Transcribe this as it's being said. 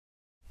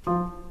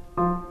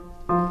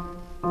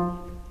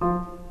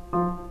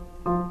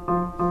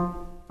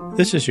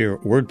This is your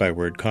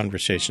word-by-word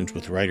Conversations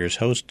with Writers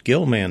host,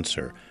 Gil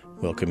Manser,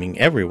 welcoming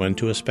everyone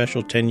to a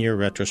special 10-year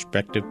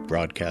retrospective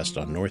broadcast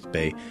on North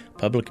Bay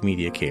Public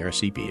Media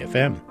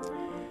KRCB-FM.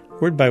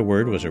 Word by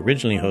Word was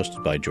originally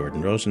hosted by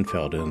Jordan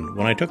Rosenfeld, and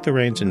when I took the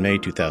reins in May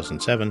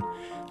 2007,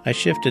 I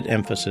shifted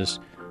emphasis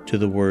to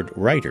the word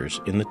writers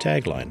in the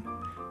tagline.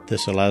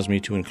 This allows me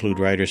to include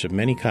writers of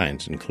many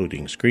kinds,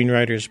 including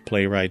screenwriters,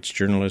 playwrights,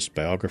 journalists,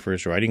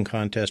 biographers, writing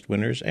contest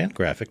winners, and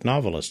graphic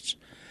novelists.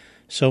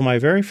 So my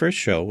very first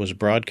show was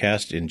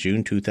broadcast in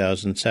June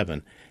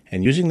 2007,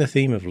 and using the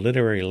theme of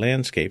literary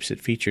landscapes,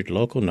 it featured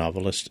local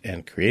novelists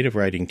and creative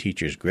writing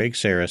teachers Greg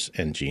Saris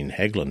and Jean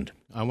Hegland.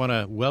 I want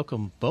to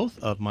welcome both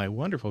of my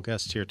wonderful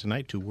guests here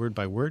tonight to Word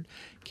by Word,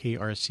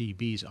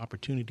 KRCB's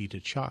opportunity to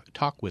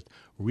talk with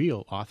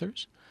real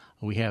authors.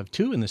 We have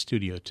two in the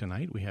studio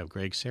tonight. We have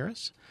Greg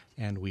Saris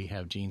and we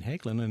have Jean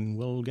Hegland, and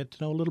we'll get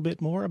to know a little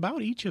bit more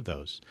about each of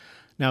those.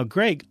 Now,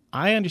 Greg,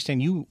 I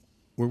understand you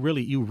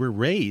were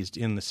raised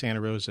in the Santa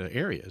Rosa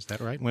area. Is that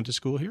right? Went to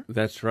school here?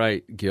 That's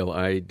right, Gil.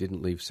 I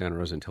didn't leave Santa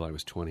Rosa until I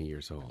was 20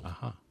 years old.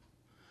 Uh-huh.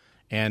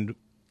 And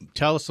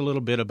tell us a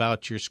little bit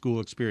about your school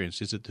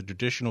experience. Is it the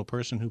traditional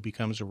person who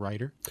becomes a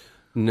writer?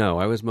 No,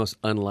 I was most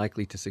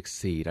unlikely to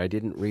succeed. I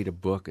didn't read a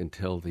book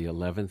until the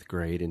 11th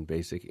grade in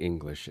basic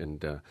English,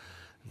 and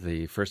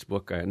the first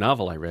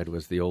novel I read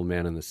was The Old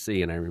Man and the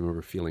Sea, and I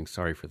remember feeling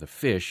sorry for the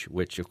fish,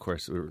 which, of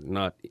course, were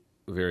not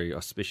very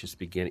inauspicious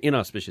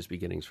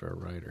beginnings for a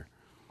writer.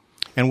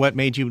 And what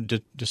made you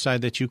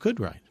decide that you could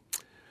write?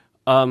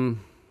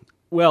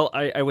 Well,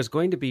 I was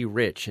going to be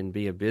rich and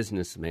be a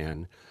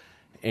businessman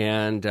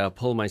and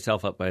pull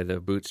myself up by the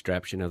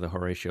bootstraps, the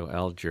Horatio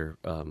Alger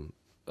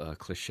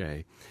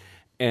cliche.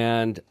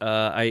 And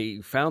I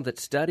found that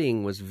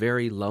studying was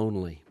very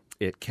lonely.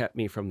 It kept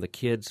me from the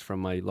kids, from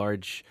my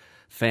large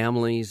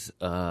families,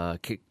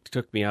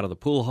 took me out of the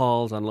pool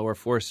halls on Lower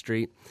 4th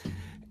Street.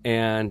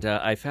 And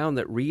I found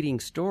that reading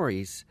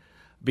stories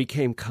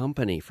became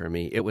company for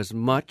me. It was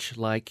much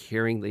like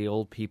hearing the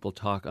old people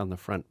talk on the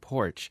front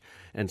porch,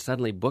 and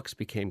suddenly books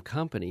became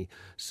company.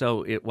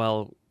 So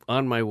while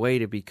on my way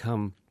to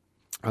become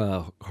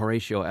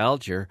Horatio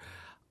Alger,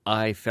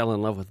 I fell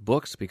in love with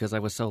books because I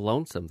was so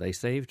lonesome. They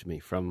saved me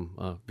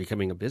from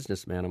becoming a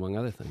businessman, among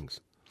other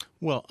things.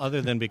 Well,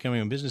 other than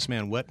becoming a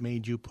businessman, what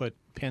made you put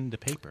pen to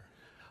paper?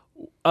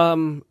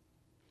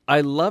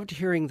 I loved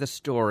hearing the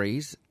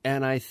stories,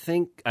 and I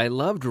think I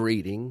loved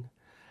reading,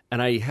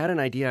 and I had an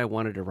idea I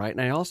wanted to write,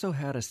 and I also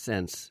had a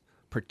sense,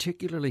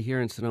 particularly here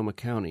in Sonoma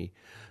County,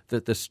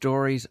 that the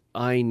stories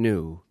I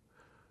knew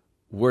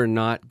were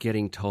not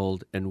getting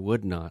told and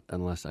would not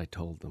unless I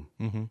told them.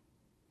 Mm-hmm.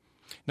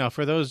 Now,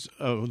 for those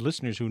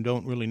listeners who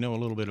don't really know a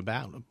little bit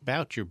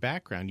about your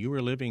background, you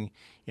were living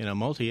in a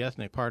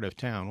multi-ethnic part of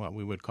town, what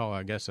we would call,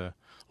 I guess, a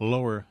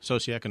lower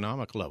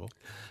socioeconomic level.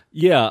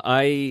 Yeah,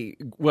 I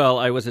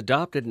was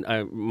adopted.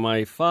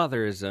 My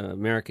father is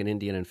American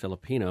Indian and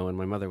Filipino, and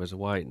my mother was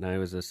white, and I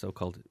was a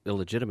so-called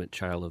illegitimate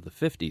child of the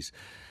 50s.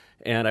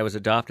 And I was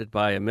adopted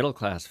by a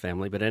middle-class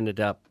family, but ended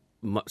up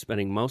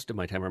spending most of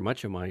my time, or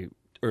much of my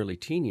early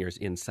teen years,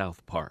 in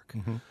South Park.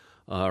 Mm-hmm.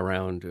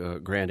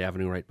 Around Grand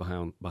Avenue, right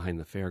behind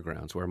the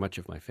fairgrounds, where much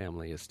of my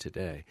family is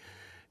today.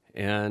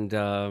 And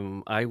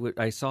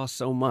I saw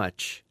so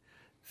much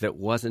that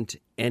wasn't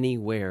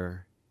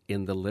anywhere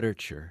in the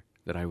literature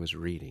that I was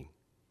reading.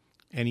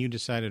 And you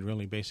decided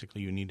really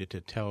basically you needed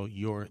to tell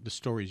the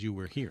stories you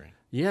were hearing.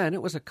 Yeah, and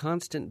it was a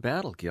constant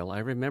battle, Gil. I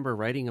remember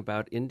writing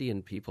about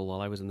Indian people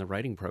while I was in the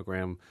writing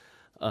program,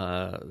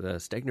 the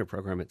Stegner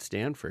program at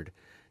Stanford.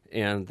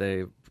 And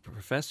the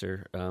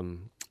professor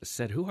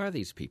said, "Who are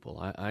these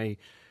people?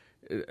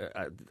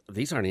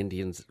 These aren't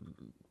Indians.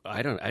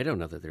 I don't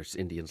know that there's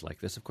Indians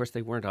like this." Of course,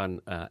 they weren't on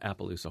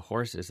Appaloosa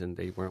horses, and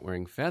they weren't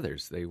wearing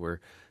feathers. They were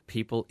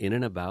people in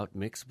and about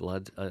mixed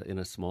blood in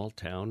a small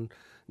town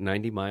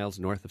 90 miles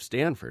north of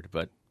Stanford.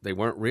 But they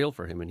weren't real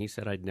for him, and he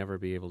said I'd never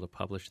be able to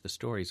publish the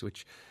stories,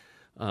 which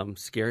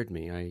scared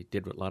me. I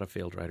did what a lot of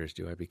failed writers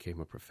do. I became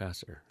a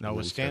professor. Now,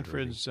 was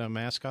Stanford's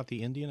mascot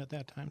the Indian at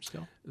that time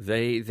still?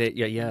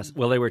 Yes.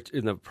 Well, they were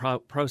in the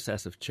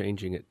process of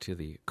changing it to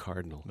the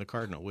cardinal. The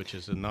cardinal, which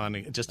is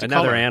just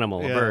another color.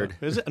 Animal, yeah. A bird.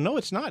 No,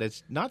 it's not.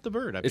 It's not the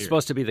bird up It's here.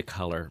 supposed to be the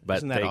color,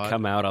 but they odd?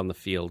 come out on the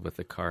field with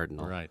the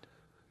cardinal. Right.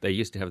 They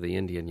used to have the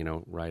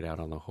Indian, ride out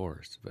on the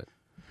horse, but...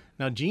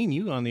 Now, Jean,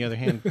 you, on the other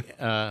hand,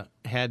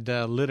 had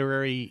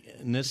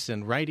literariness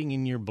and writing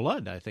in your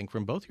blood, I think,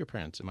 from both your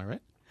parents. Am I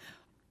right?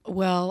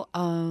 Well,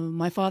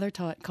 my father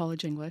taught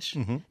college English,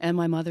 mm-hmm. and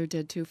my mother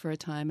did too for a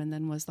time, and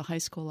then was the high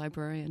school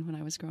librarian when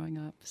I was growing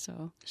up.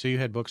 So you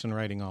had books and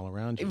writing all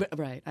around you?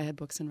 Right. I had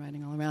books and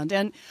writing all around.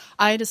 And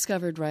I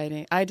discovered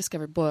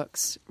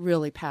books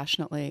really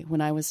passionately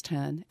when I was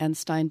 10, and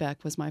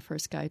Steinbeck was my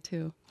first guy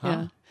too. Huh.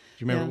 Yeah. Do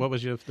you remember what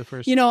was the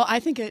first?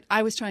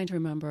 I was trying to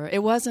remember.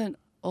 It wasn't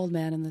Old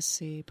Man in the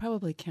Sea,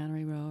 probably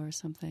Cannery Row or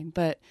something,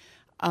 but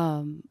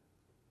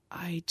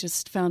I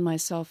just found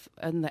myself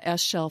in the S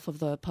shelf of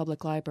the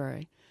public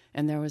library,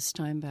 and there was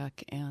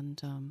Steinbeck,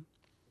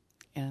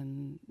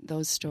 and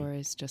those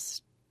stories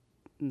just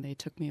they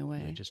took me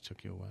away. They just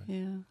took you away.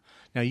 Yeah.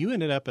 Now, you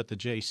ended up at the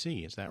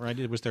JC, is that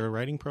right? Was there a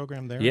writing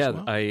program there Yeah, as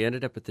well? I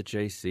ended up at the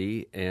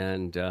JC,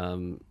 and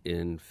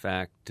in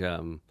fact,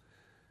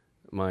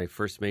 my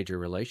first major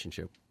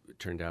relationship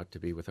turned out to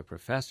be with a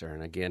professor,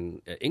 and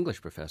again, an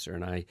English professor,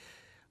 and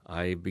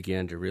I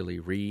began to really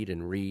read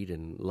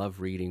and love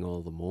reading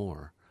all the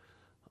more,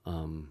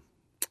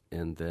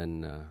 and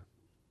then,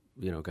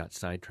 got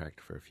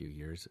sidetracked for a few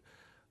years,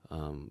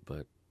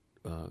 but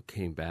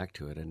came back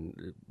to it.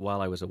 And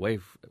while I was away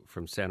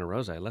from Santa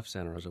Rosa, I left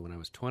Santa Rosa when I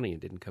was 20 and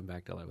didn't come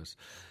back till I was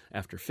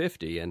after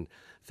 50 and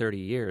 30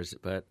 years.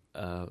 But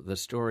the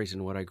stories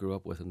and what I grew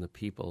up with and the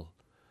people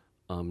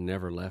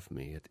never left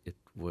me.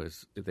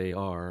 They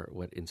are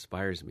what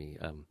inspires me.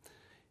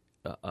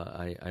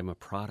 I'm a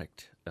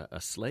product, a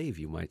slave,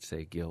 you might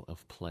say, Gil,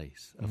 of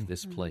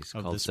this place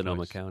called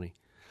Sonoma County.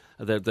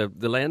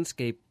 The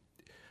landscape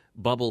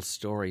bubble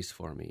stories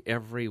for me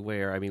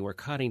everywhere. I mean, where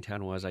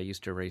Cottingtown was, I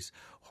used to race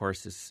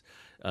horses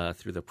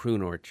through the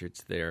prune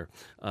orchards there.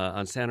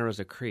 On Santa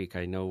Rosa Creek,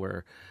 I know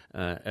where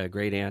a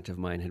great aunt of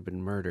mine had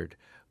been murdered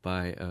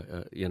by,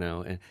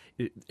 and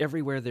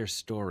everywhere there's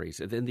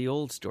stories. And then the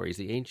old stories,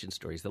 the ancient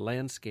stories, the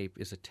landscape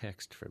is a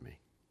text for me.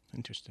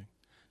 Interesting.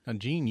 Now,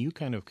 Gene, you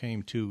kind of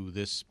came to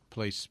this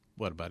place,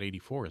 about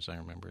 84, as I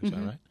remember, is that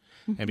right?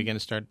 Mm-hmm. And began to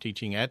start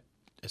teaching at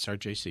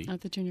SRJC.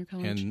 At the junior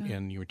college.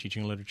 And you were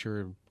teaching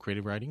literature,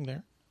 creative writing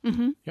there?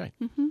 Mm-hmm. Yeah.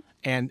 Mm-hmm.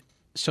 And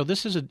so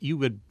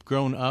you had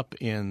grown up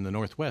in the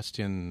Northwest,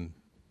 in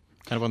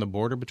kind of on the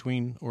border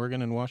between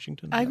Oregon and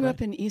Washington? I grew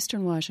up in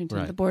eastern Washington,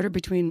 right. The border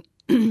between,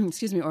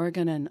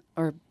 Oregon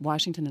or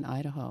Washington and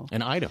Idaho.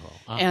 And Idaho.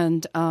 Ah.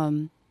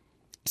 And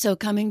so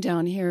coming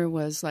down here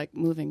was like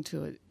moving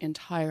to an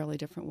entirely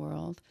different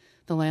world.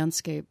 The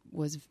landscape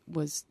was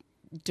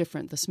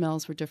different. The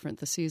smells were different.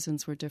 The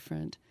seasons were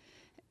different.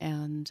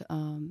 And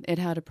it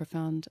had a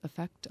profound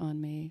effect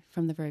on me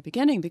from the very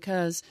beginning,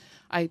 because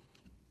I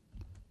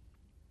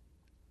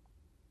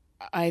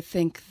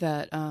think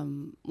that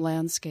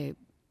landscape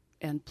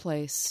and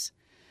place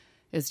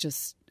is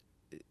just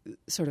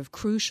sort of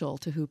crucial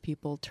to who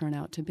people turn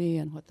out to be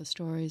and what the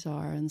stories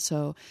are. And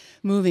so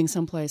moving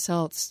someplace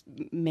else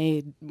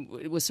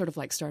it was sort of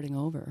like starting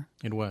over.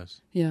 It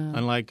was. Yeah.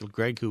 Unlike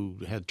Greg, who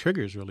had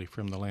triggers really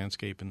from the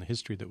landscape and the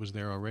history that was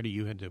there already,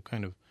 you had to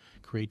kind of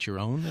create your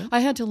own then?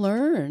 I had to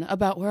learn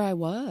about where I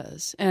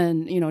was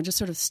and, just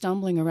sort of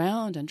stumbling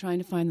around and trying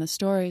to find the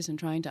stories and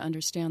trying to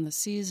understand the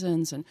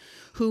seasons and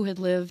who had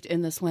lived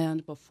in this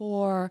land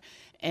before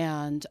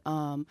and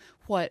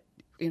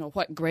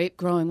what grape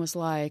growing was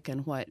like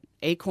and what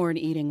acorn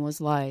eating was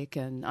like,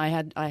 and I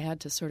had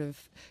to sort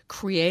of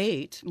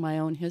create my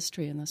own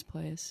history in this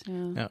place. Yeah.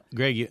 Now,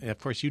 Greg, of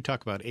course, you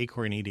talk about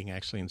acorn eating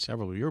actually in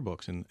several of your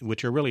books,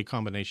 which are really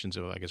combinations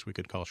of, I guess we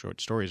could call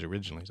short stories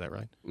originally. Is that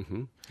right?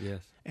 Mm-hmm.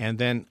 Yes. And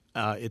then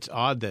it's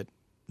odd that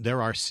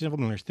there are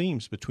similar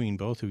themes between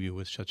both of you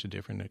with such a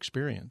different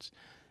experience.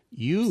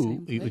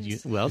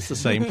 It's the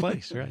same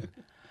place, right?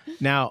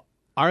 Now,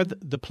 are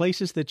the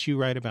places that you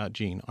write about,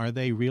 Gene, are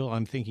they real?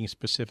 I'm thinking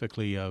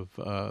specifically of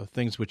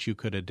things which you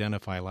could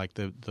identify, like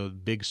the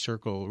big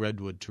circle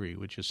redwood tree,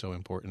 which is so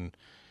important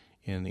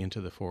in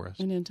Into the Forest.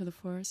 In Into the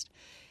Forest.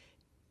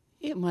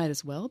 It might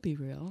as well be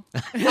real.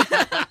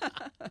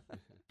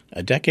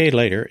 A decade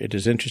later, it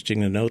is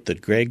interesting to note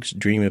that Greg's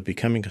dream of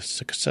becoming a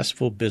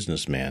successful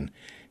businessman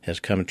has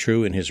come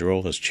true in his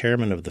role as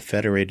chairman of the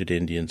Federated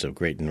Indians of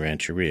Grayton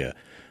Rancheria,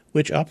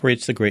 which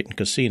operates the Grayton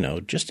Casino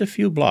just a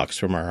few blocks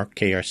from our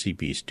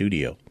KRCB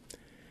studio.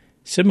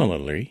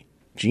 Similarly,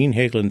 Jean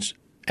Hagelin's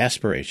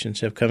aspirations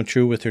have come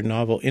true with her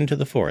novel Into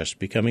the Forest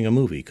becoming a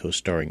movie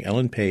co-starring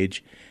Ellen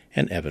Page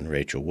and Evan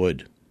Rachel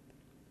Wood.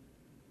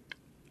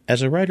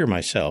 As a writer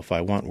myself,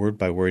 I want Word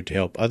by Word to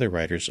help other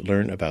writers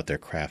learn about their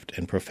craft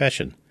and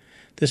profession.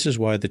 This is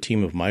why the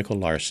team of Michael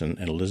Larson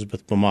and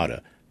Elizabeth Bomata,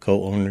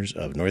 co-owners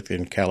of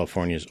Northern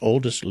California's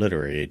oldest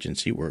literary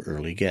agency, were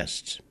early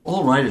guests.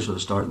 All writers sort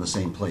of start in the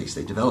same place.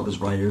 They develop as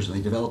writers and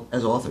they develop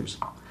as authors.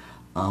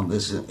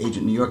 There's an agent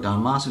in New York,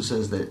 Don Maas, who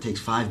says that it takes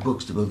 5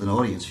 books to build an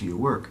audience for your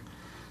work.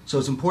 So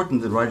it's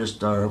important that writers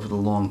start with a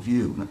long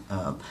view.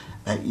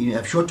 You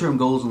have short-term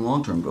goals and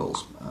long-term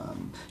goals.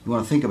 You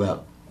want to think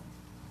about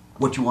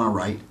what you want to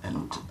write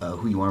and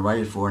who you want to write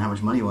it for and how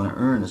much money you want to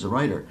earn as a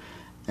writer.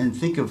 And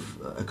think of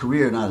a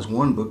career not as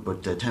one book,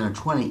 but 10 or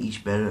 20,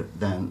 each better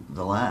than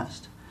the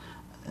last.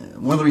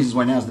 One of the reasons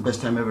why now is the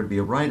best time ever to be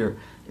a writer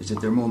is that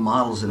there are more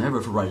models than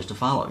ever for writers to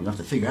follow. You don't have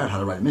to figure out how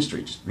to write a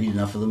mystery. Just read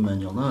enough of them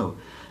and you'll know.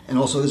 And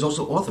also, there's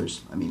also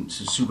authors. I mean,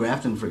 Sue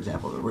Grafton, for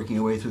example, working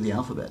her way through the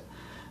alphabet.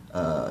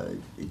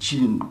 She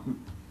didn't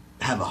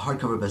have a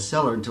hardcover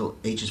bestseller until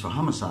H is for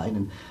Homicide,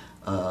 and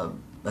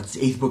that's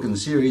the 8th book in the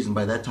series, and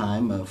by that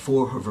time,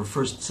 4 of her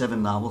first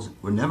 7 novels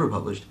were never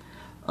published.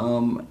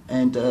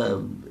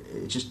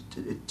 She's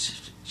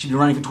been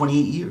running for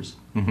 28 years.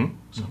 Mm-hmm.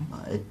 So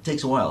it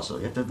takes a while. So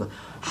you have to have the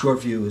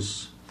short view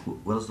as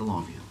well as the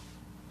long view.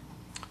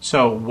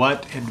 So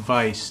what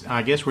advice,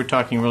 I guess we're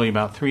talking really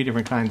about 3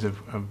 different kinds of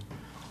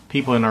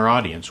people in our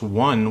audience.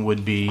 One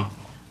would be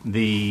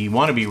the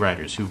wannabe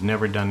writers who've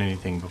never done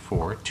anything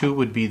before. 2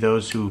 would be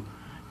those who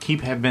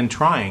have been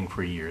trying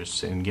for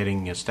years and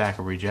getting a stack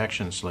of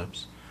rejection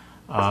slips,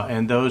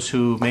 and those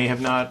who may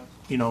have not,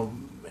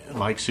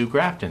 like Sue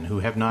Grafton, who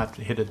have not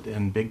hit it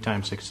in big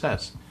time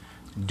success.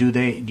 Do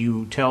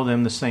you tell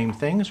them the same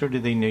things, or do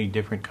they need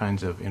different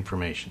kinds of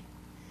information?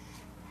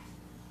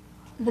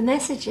 The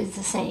message is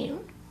the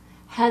same.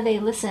 How they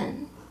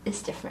listen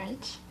is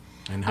different.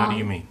 And how do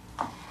you mean?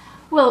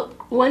 Well,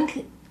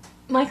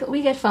 Michael,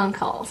 we get phone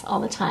calls all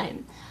the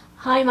time.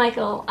 Hi,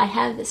 Michael, I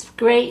have this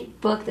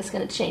great book that's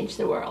going to change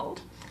the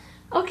world.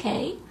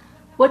 Okay,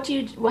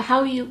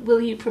 how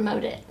will you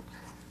promote it?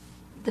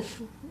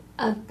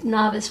 A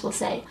novice will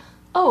say,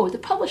 oh, the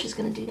publisher's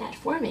going to do that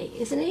for me,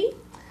 isn't he?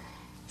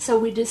 So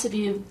we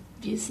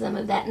disabuse them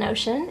of that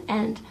notion,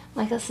 and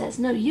Michael says,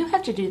 no, you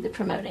have to do the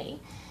promoting.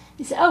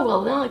 He said, oh,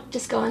 well, then I'll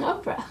just go on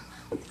Oprah.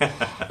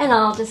 And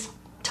I'll just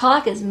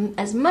talk as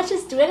much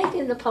as do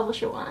anything the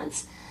publisher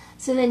wants.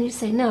 So then you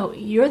say, no,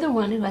 you're the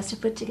one who has to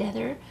put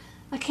together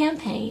a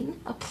campaign,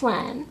 a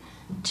plan,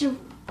 to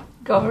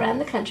go around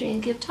the country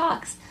and give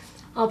talks.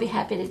 I'll be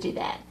happy to do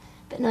that.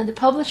 But now the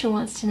publisher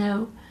wants to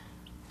know,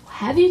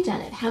 have you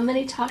done it? How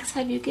many talks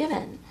have you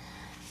given?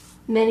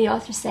 Many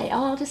authors say,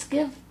 oh, I'll just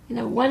give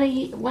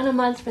one a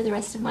month for the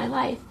rest of my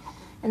life.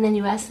 And then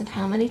you ask them,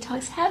 how many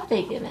talks have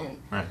they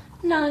given? Right.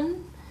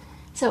 None.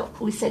 So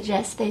we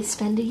suggest they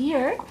spend a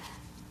year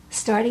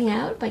starting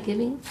out by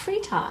giving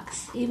free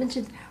talks, even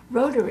to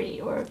Rotary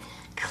or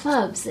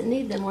clubs that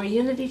need them, or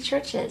Unity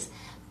churches,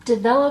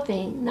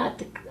 developing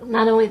not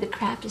only the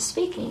craft of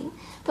speaking,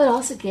 but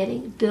also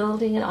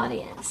building an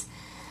audience.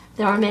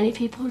 There are many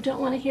people who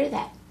don't want to hear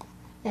that.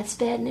 That's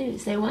bad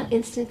news. They want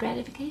instant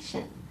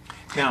gratification.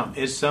 Now,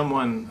 is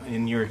someone,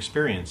 in your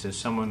experience,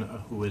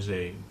 who is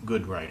a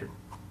good writer,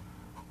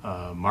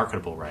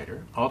 marketable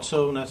writer,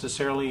 also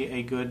necessarily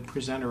a good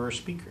presenter or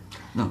speaker?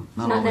 No,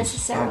 not always.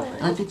 Necessarily.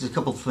 I think there's a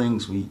couple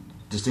of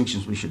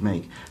distinctions we should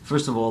make.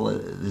 First of all,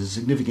 there's a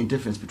significant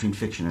difference between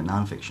fiction and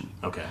nonfiction.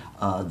 Okay.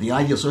 The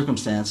ideal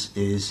circumstance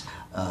is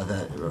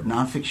that a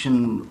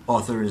nonfiction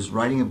author is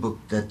writing a book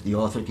that the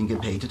author can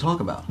get paid to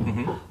talk about.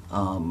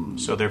 Mm-hmm.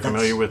 So they're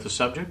familiar with the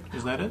subject?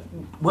 Is that it?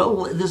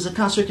 Well, there's a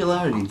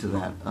circularity to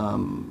that.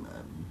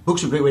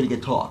 Books are a great way to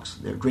get talks.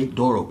 They're great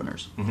door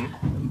openers.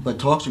 Mm-hmm. But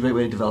talks are a great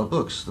way to develop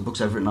books. The books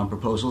I've written on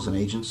proposals and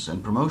agents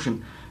and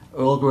promotion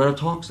all grew out of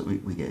talks that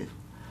we gave.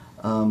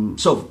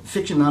 So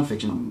fiction,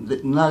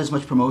 nonfiction, not as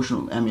much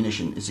promotional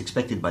ammunition is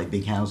expected by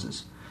big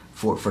houses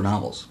for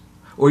novels,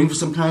 or even for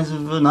some kinds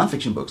of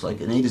nonfiction books, like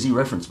an A to Z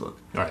reference book.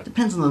 Right.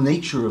 Depends on the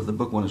nature of the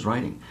book one is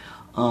writing.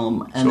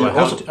 And so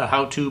a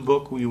how-to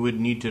book, we would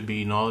need to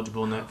be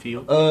knowledgeable in that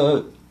field?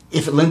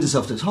 If it lends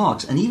itself to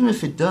talks, and even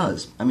if it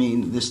does, I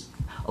mean, there's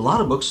a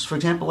lot of books, for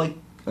example, like,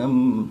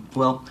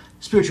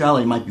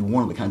 spirituality might be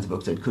one of the kinds of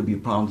books that could be a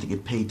problem to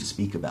get paid to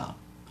speak about.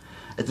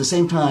 At the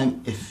same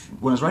time,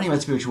 when I was writing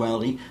about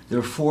spirituality, there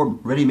are 4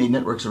 ready-made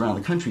networks around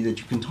the country that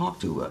you can talk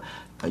to.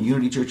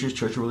 Unity churches,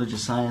 Church of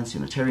Religious Science,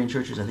 Unitarian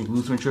churches, I think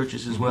Lutheran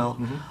churches as well.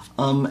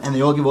 Mm-hmm. And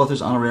they all give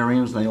authors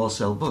honorariums, and they all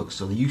sell books,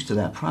 so they're used to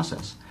that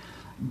process.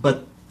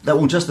 But that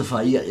won't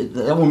justify,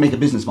 that won't make a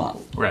business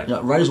model. Right.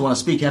 Writers who want to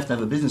speak have to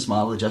have a business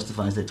model that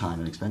justifies their time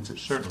and expenses.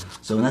 Certainly.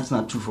 So and that's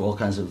not true for all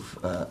kinds of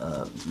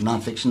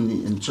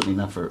nonfiction, and certainly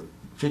not for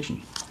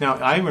fiction. Now,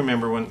 I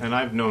remember and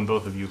I've known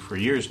both of you for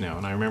years now,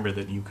 and I remember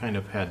that you kind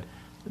of had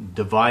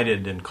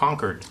divided and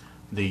conquered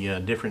the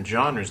different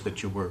genres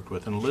that you worked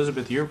with. And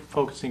Elizabeth, you're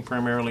focusing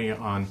primarily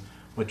on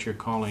what you're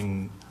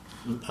calling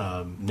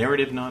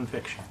narrative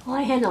nonfiction. Well,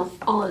 I handle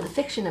all of the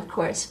fiction, of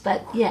course,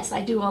 but yes,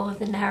 I do all of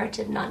the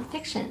narrative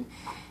nonfiction.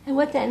 And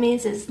what that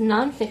means is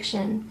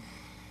nonfiction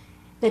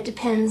that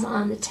depends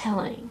on the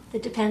telling,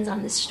 that depends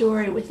on the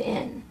story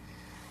within,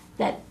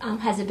 that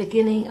has a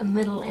beginning, a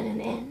middle, and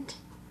an end.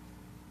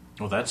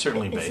 Well, that's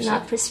certainly basic. It's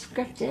not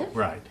prescriptive.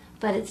 Right.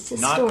 But it's a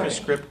not story. Not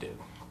prescriptive.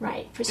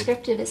 Right.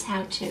 Prescriptive is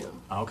how-to.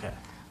 Okay.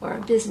 Or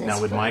a business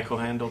Now, would book. Michael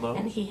handle those?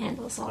 And he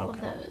handles all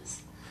of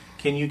those.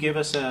 Can you give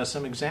us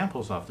some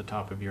examples off the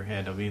top of your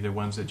head of either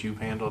ones that you've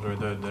handled or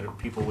that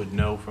people would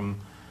know from,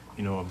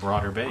 a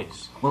broader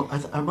base? Well,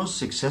 our most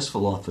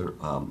successful author,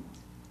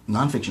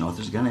 nonfiction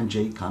author, is a guy named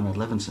J. Conrad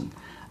Levinson.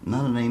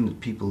 Not a name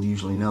that people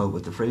usually know,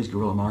 but the phrase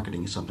guerrilla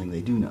marketing is something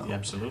they do know. Yeah,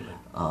 absolutely.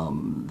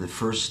 The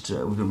first,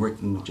 we've been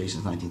working with Jay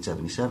since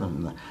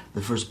 1977, and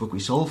the first book we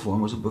sold for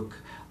him was a book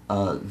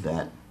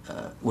that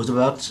was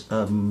about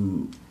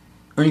earning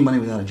money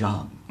without a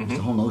job. Mm-hmm. It's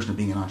the whole notion of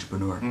being an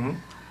entrepreneur. Mm-hmm.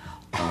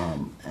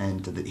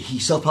 He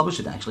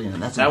self-published it, actually,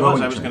 and that's I was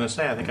going to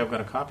say. I think I've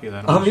got a copy of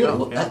that on the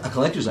shelf. A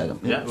collector's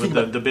item. Yeah, with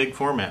the big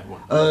format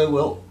one.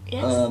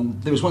 Yes.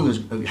 There was one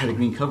that had a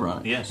green cover on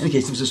it. Yes. In any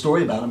case, there was a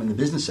story about him in the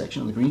business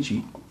section on the green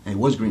sheet, and it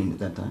was green at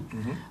that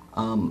time.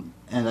 Mm-hmm.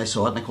 And I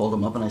saw it, and I called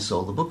him up, and I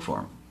sold the book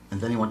for him.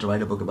 And then he wanted to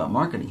write a book about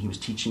marketing. He was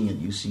teaching at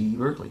UC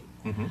Berkeley.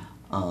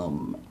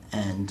 Mm-hmm.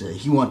 And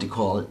he wanted to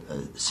call it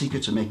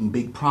Secrets of Making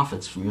Big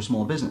Profits from Your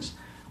Small Business,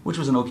 which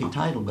was an okay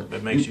title. But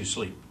it makes you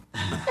sleep.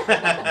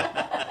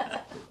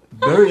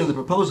 Buried in the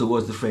proposal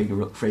was the phrase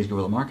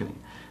guerrilla marketing.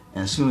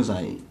 And as soon as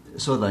I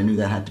saw that, I knew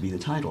that had to be the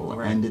title.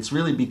 Right. And it's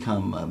really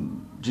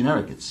become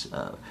generic. It's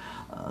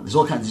there's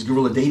all kinds of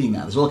guerrilla dating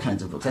now. There's all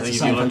kinds of books. I That's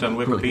think a if you looked on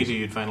guerrilla Wikipedia, case.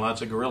 you'd find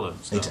lots of gorilla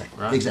stuff.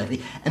 Exactly, right?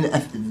 exactly.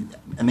 And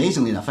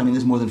amazingly enough, I mean,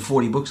 there's more than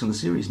 40 books in the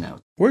series now.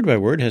 Word by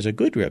Word has a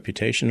good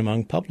reputation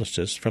among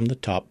publicists from the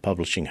top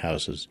publishing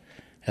houses.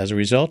 As a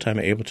result, I'm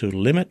able to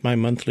limit my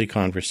monthly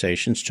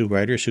conversations to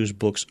writers whose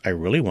books I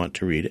really want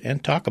to read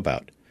and talk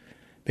about.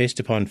 Based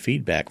upon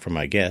feedback from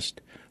my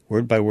guest,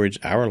 Word by Word's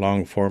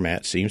hour-long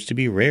format seems to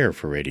be rare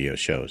for radio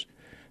shows.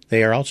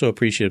 They are also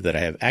appreciative that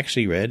I have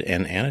actually read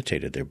and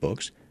annotated their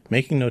books,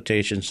 making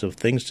notations of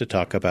things to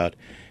talk about,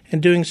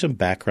 and doing some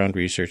background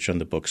research on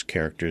the book's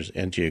characters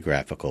and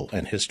geographical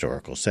and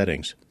historical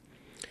settings.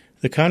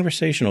 The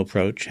conversational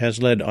approach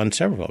has led on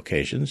several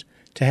occasions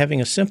to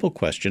having a simple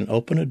question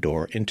open a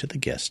door into the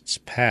guest's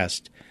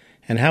past,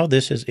 and how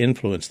this has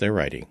influenced their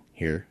writing.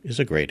 Here is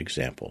a great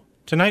example.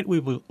 Tonight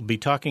we will be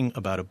talking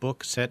about a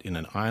book set in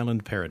an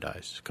island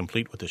paradise,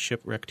 complete with a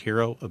shipwrecked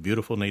hero, a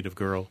beautiful native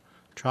girl,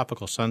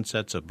 tropical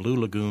sunsets, a blue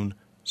lagoon,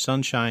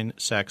 sunshine,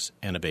 sex,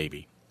 and a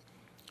baby.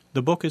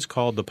 The book is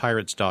called The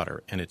Pirate's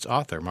Daughter, and its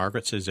author,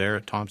 Margaret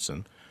Césaire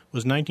Thompson,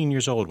 was 19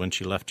 years old when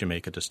she left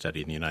Jamaica to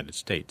study in the United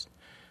States.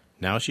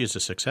 Now she is a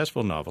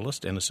successful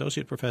novelist and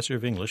associate professor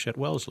of English at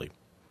Wellesley.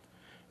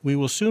 We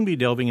will soon be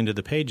delving into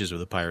the pages of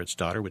The Pirate's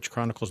Daughter, which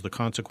chronicles the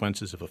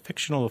consequences of a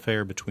fictional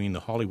affair between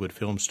the Hollywood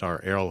film star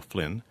Errol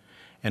Flynn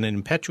and an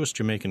impetuous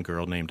Jamaican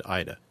girl named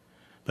Ida.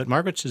 But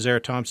Margaret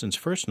Césaire Thompson's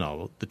first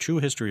novel, The True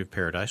History of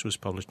Paradise, was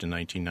published in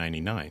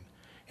 1999,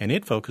 and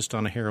it focused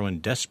on a heroine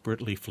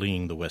desperately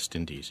fleeing the West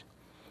Indies.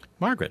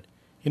 Margaret,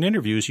 in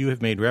interviews you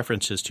have made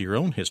references to your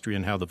own history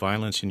and how the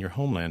violence in your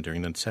homeland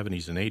during the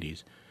 70s and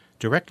 80s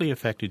directly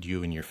affected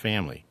you and your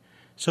family.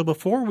 So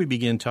before we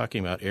begin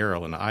talking about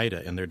Errol and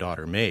Ida and their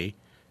daughter May,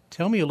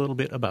 tell me a little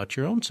bit about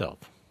your own self.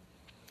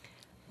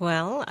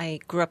 Well, I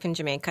grew up in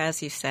Jamaica,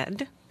 as you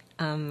said,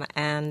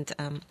 and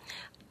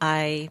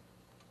I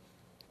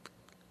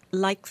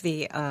like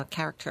the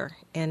character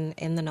in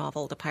the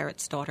novel, The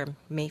Pirate's Daughter,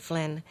 May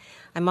Flynn.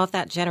 I'm of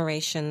that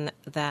generation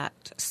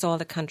that saw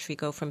the country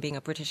go from being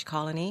a British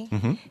colony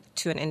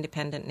to an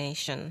independent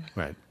nation.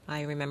 Right.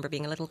 I remember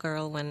being a little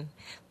girl when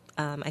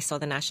I saw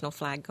the national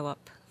flag go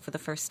up for the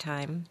first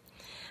time.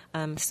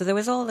 So there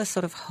was all this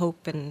sort of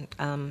hope and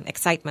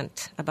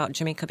excitement about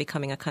Jamaica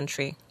becoming a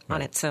country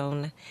on its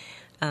own,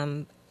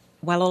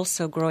 while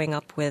also growing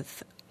up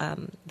with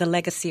the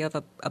legacy of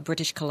a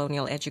British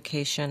colonial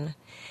education,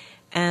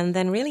 and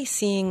then really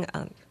seeing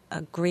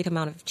a great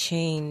amount of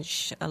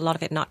change, a lot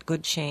of it not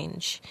good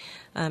change,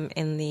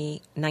 in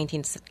the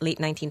late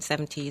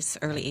 1970s,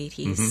 early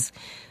 80s.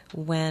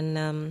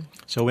 When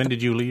So when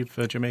did you leave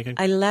Jamaica?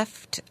 I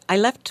left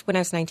when I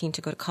was 19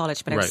 to go to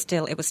college, but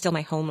it was still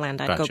my homeland.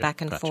 I'd go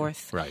back and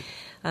forth. Right.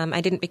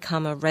 I didn't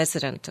become a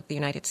resident of the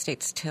United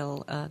States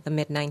till the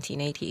mid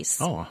 1980s.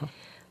 Oh, uh-huh.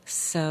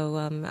 So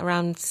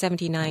around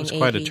 79, 80. It was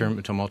quite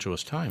a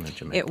tumultuous time in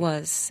Jamaica. It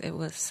was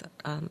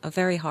a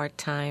very hard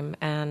time,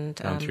 and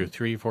gone through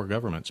 3 or 4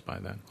 governments by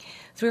then.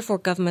 3 or 4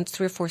 governments,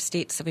 3 or 4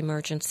 states of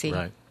emergency.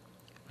 Right.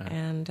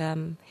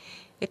 And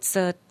it's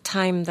a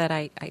time that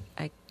I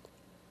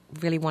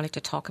really wanted to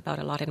talk about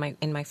a lot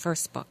in my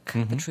first book,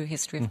 The True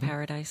History of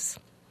Paradise.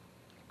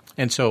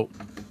 And so,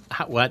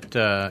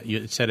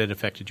 you said it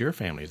affected your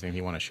family. Is there anything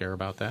you want to share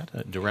about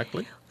that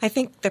directly? I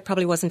think there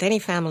probably wasn't any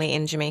family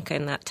in Jamaica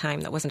in that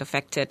time that wasn't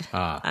affected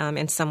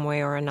in some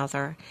way or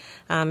another.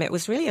 It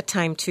was really a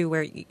time, too,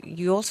 where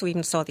you also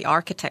even saw the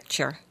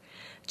architecture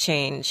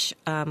change.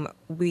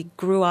 We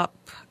grew up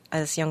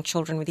as young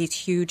children with these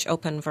huge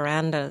open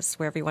verandas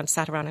where everyone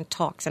sat around and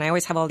talked. And I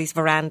always have all these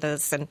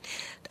verandas and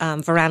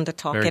veranda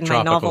talk Very in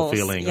my novels.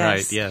 Feeling, yes.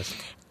 Right, yes.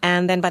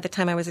 And then by the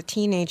time I was a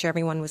teenager,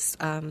 everyone was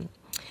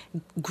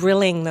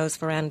grilling those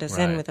verandas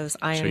in with those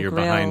iron grills. So you're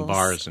behind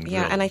bars and grills.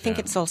 Yeah, and I think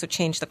it's also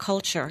changed the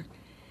culture.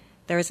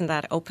 There isn't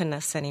that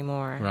openness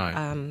anymore. Right.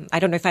 I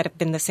don't know if I'd have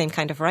been the same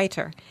kind of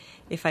writer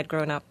if I'd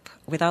grown up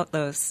without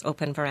those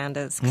open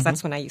verandas, because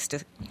that's when I used to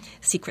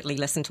secretly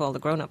listen to all the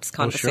grown-ups'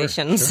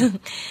 conversations. Sure.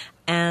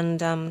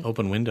 And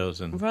open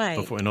windows and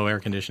before, no air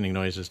conditioning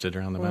noises to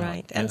drown them out.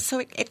 Right. And so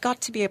it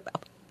got to be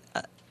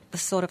the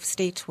sort of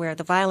state where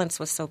the violence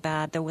was so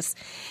bad. There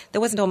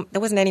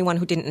wasn't anyone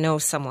who didn't know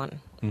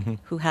someone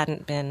who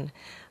hadn't been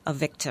a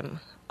victim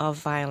of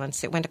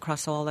violence. It went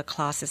across all the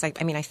classes. I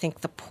mean, I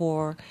think the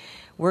poor,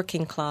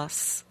 working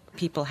class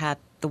people had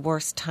the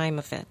worst time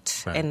of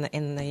it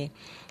in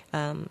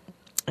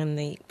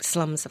the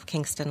slums of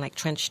Kingston, like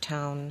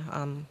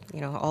Trenchtown.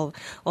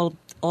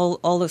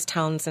 All those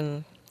towns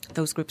and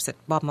those groups that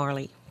Bob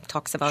Marley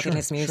talks about in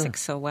his music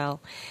so well.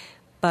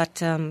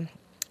 But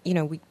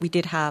we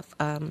did have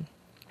a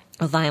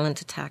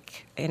violent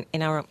attack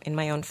in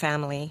my own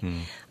family,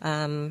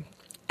 and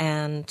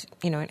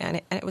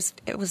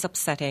it was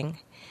upsetting.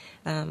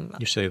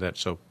 You say that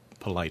so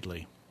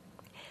politely.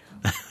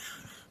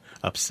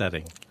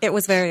 Upsetting. It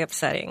was very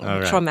upsetting,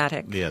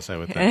 traumatic. Yes, I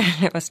would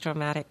think. It was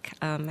traumatic,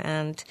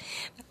 and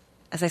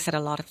as I said, a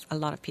lot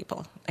of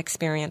people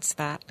experienced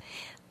that.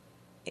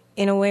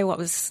 In a way, what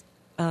was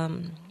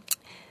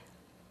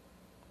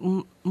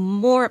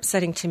more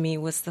upsetting to me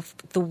was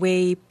the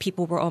way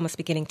people were almost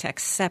beginning to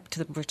accept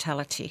the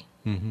brutality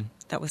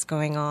that was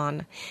going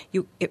on.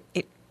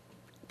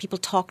 People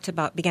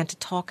began to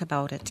talk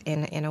about it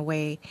in a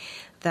way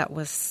that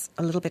was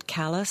a little bit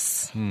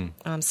callous.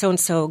 So and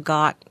so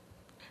got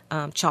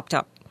chopped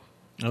up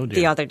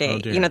the other day.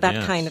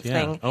 That kind of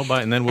thing.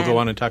 And then we'll go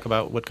on and talk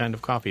about what kind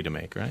of coffee to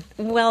make, right?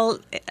 Well,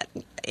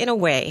 in a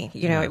way,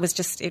 it was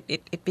just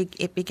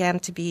it began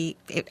to be.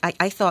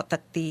 I thought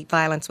that the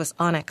violence was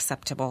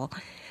unacceptable.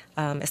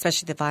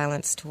 Especially the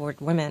violence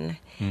toward women.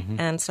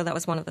 And so that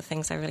was one of the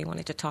things I really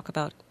wanted to talk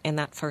about in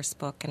that first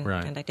book, and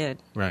I did.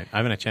 Right. I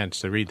haven't had a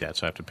chance to read that,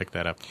 so I have to pick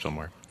that up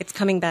somewhere. It's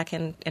coming back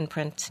in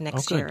print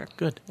next year.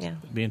 Good. Yeah.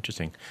 It'll be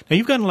interesting. Now,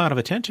 you've gotten a lot of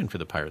attention for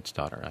The Pirate's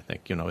Daughter, I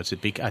think.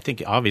 I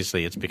think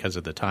obviously it's because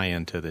of the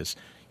tie-in to this,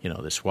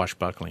 this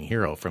swashbuckling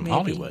hero from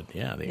Hollywood.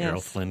 Yeah, the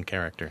Errol Flynn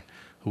character,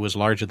 who was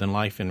larger than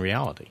life in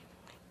reality.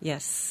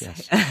 Yes.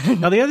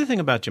 Now, the other thing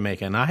about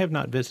Jamaica, and I have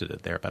not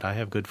visited there, but I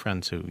have good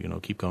friends who,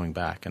 keep going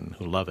back and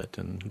who love it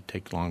and who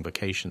take long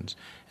vacations.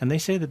 And they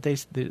say that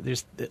there's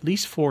at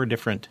least 4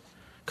 different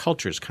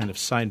cultures kind of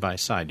side by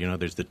side.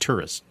 There's the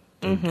tourists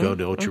who go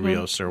to Ocho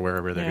Rios or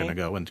wherever they're going to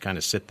go and kind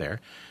of sit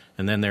there.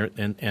 And then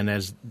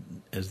as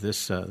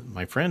this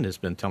my friend has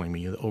been telling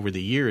me, over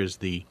the years,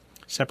 the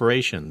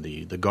separation,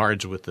 the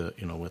guards with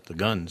the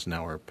guns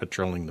now are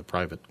patrolling the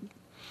private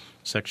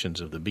sections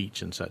of the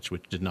beach and such,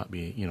 which did not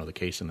be, the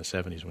case in the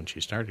 70s when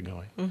she started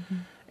going.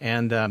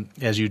 And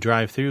as you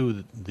drive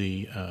through,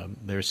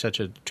 there's such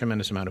a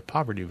tremendous amount of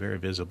poverty, very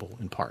visible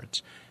in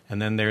parts. And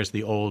then there's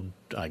the old,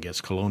 I guess,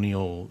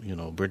 colonial,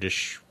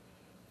 British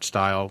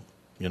style,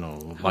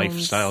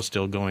 lifestyle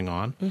still going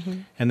on.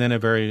 And then a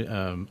very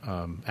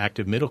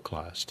active middle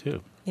class,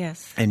 too.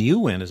 Yes. And you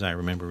went, as I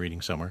remember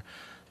reading somewhere,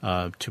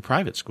 to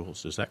private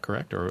schools. Is that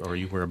correct? Or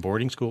you were a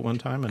boarding school at one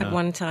time? At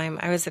one time.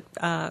 I was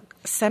at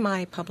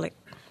semi-public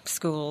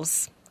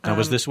schools. Now,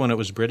 was this when it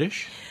was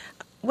British?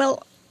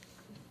 Well,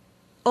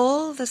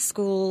 all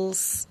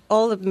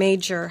the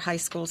major high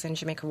schools in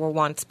Jamaica were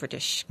once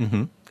British,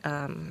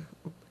 run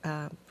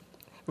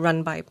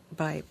by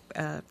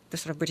the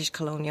sort of British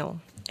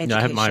colonial education.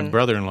 I have my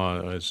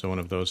brother-in-law is one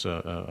of those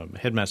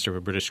headmaster of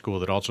a British school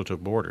that also took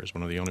boarders,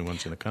 one of the only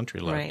ones in the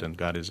country left, and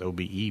got his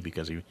OBE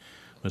because he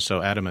was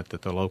so adamant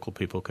that the local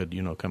people could,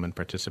 come and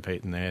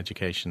participate in their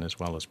education as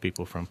well as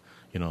people from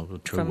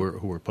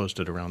who were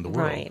posted around the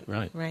world.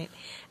 Right.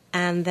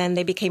 And then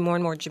they became more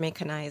and more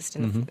Jamaicanized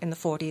in the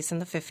 40s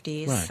and the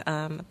 50s.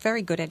 Right.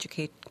 Very good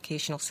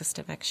educational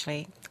system,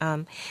 actually.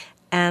 But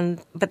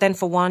then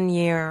for 1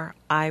 year,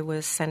 my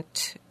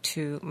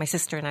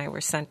sister and I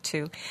were sent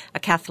to a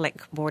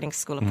Catholic boarding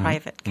school, a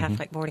private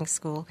Catholic boarding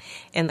school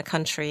in the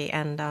country,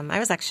 and I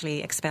was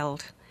actually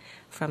expelled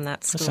from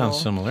that school. That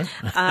sounds similar.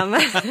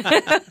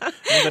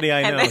 Anybody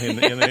I know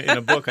in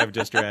a book I've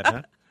just read,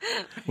 huh?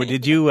 Well,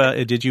 did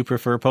you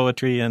prefer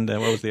poetry, and what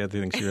was the other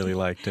thing she really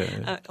liked?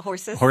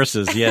 Horses.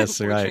 Horses, yes,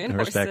 right.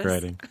 Horseback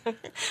riding.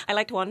 I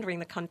liked wandering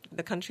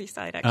the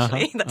countryside,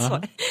 actually.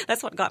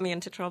 That's what got me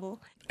into trouble.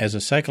 As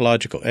a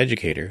psychological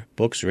educator,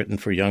 books written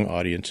for young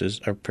audiences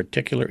are of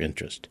particular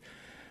interest.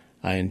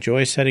 I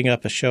enjoy setting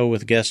up a show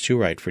with guests who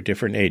write for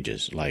different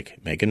ages, like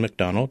Megan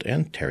McDonald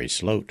and Terry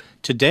Sloat.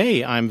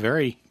 Today, I'm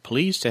very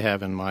pleased to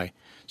have in my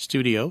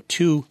studio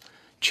 2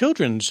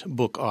 children's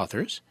book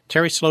authors.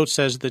 Terry Sloat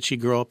says that she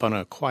grew up on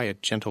a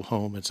quiet, gentle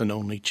home as an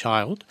only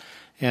child.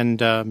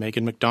 And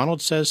Megan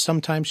McDonald says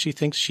sometimes she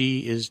thinks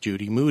she is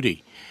Judy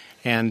Moody.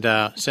 And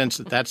since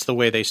that's the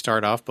way they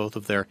start off both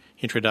of their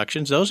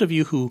introductions, those of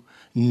you who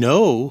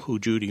know who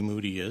Judy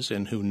Moody is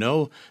and who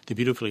know the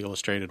beautifully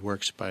illustrated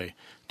works by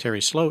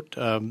Terry Sloat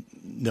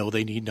know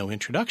they need no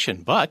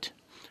introduction. But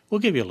we'll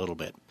give you a little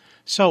bit.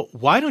 So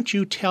why don't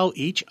you tell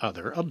each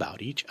other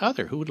about each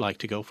other? Who would like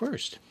to go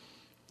first?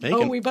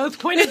 Megan. Oh, we both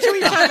pointed to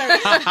each other.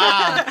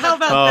 How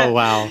about that?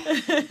 Wow.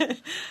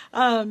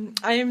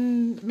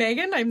 I'm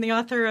Megan. I'm the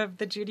author of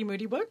the Judy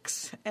Moody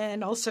books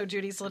and also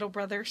Judy's little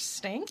brother,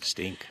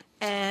 Stink.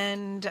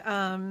 And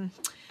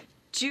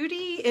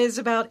Judy is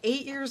about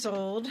 8 years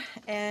old,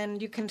 and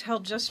you can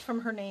tell just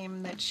from her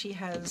name that she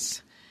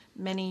has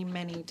many,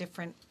 many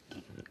different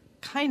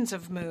kinds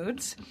of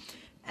moods.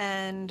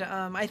 And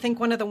I think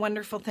one of the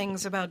wonderful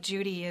things about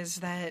Judy is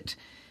that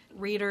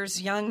readers,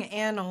 young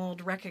and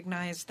old,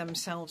 recognize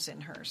themselves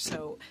in her.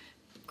 So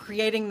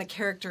creating the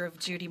character of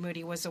Judy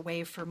Moody was a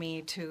way for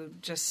me to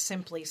just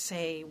simply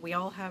say, we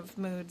all have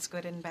moods,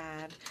 good and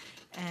bad,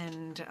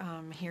 and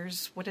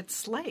here's what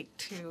it's like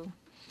to,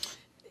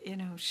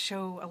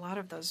 show a lot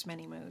of those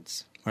many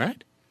moods. All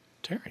right.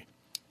 Terry.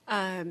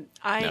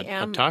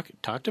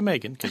 Talk to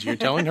Megan, because you're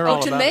telling her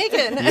all about it.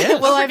 Megan.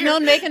 Yes. Well, I've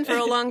known Megan for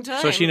a long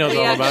time. So she knows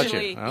all about you.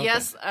 Okay.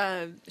 Yes,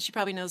 she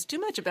probably knows too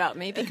much about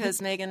me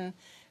because Megan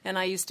and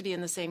I used to be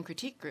in the same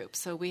critique group,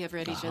 so we have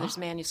read each other's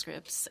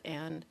manuscripts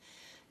and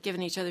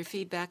given each other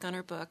feedback on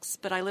our books.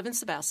 But I live in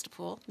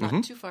Sebastopol,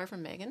 not too far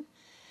from Megan.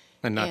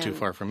 And not too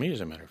far from me,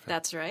 as a matter of fact.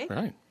 That's right.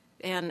 Right.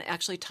 and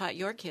actually taught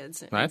your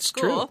kids in That's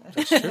school. True.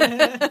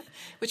 That's true.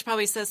 Which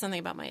probably says something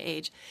about my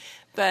age.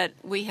 But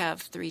we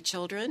have 3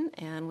 children,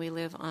 and we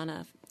live on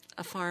a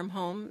farm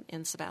home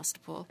in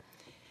Sebastopol.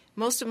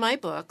 Most of my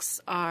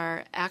books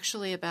are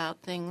actually about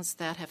things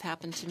that have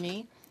happened to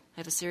me. I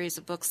have a series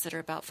of books that are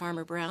about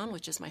Farmer Brown,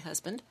 which is my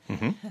husband.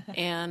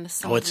 And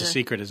some It's a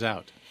secret is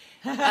out.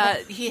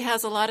 he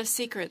has a lot of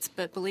secrets,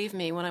 but believe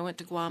me, when I went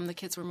to Guam, the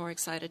kids were more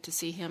excited to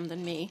see him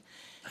than me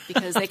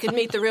because they could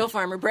meet the real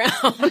Farmer Brown.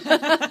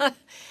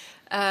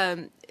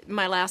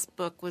 My last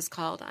book was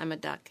called I'm a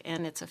Duck,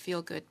 and it's a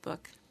feel-good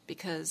book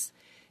because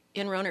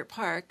in Rohnert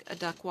Park, a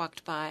duck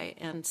walked by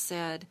and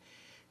said,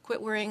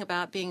 "Quit worrying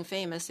about being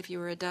famous. If you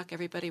were a duck,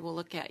 everybody will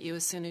look at you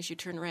as soon as you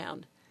turn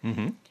around."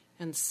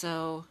 And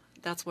so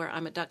that's where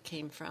I'm a Duck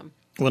came from.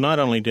 Well, not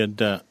only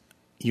did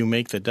you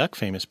make the duck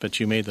famous, but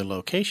you made the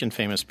location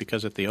famous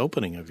because at the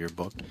opening of your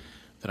book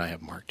that I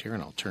have marked here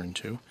and I'll turn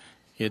to,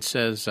 it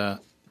says,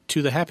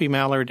 to the happy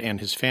mallard and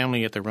his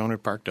family at the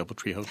Rohnert Park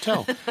Doubletree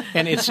Hotel.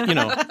 And it's,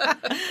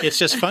 it's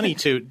just funny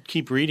to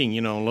keep reading,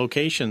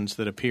 locations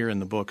that appear in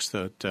the books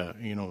that,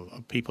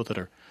 people that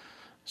are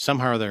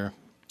somehow they're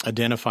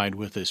identified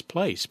with this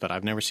place, but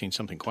I've never seen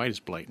something quite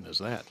as blatant as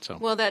that. So,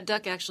 well, that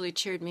duck actually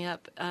cheered me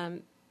up.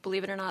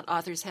 Believe it or not,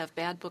 authors have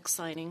bad book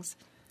signings,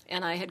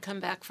 and I had come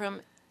back from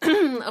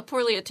a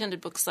poorly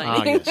attended book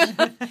signing.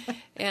 yes.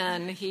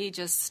 And he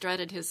just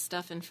strutted his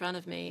stuff in front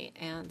of me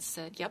and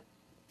said, "Yep,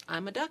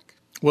 I'm a duck."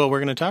 Well, we're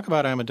going to talk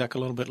about I'm a Duck a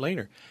little bit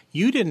later.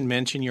 You didn't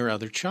mention your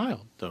other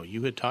child, though.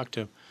 You had talked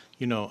to,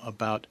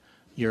 about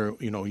your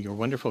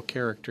wonderful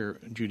character,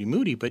 Judy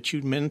Moody, but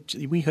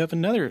we have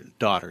another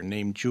daughter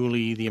named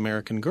Julie the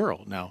American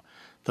Girl. Now,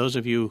 those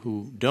of you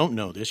who don't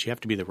know this, you have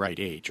to be the right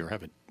age or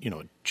have a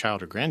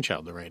child or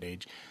grandchild the right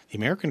age. The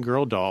American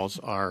Girl dolls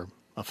are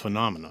a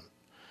phenomenon.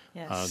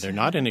 Yes. They're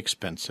not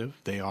inexpensive.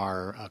 They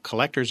are a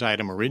collector's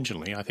item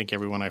originally. I think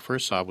every one I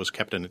first saw was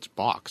kept in its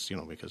box,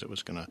 because it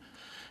was going to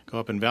go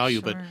up in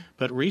value. Sure.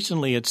 But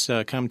recently it's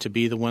come to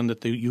be the one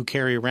that you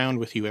carry around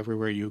with you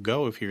everywhere you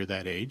go if you're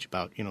that age,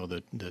 about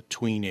the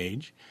tween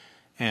age,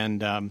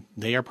 and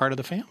they are part of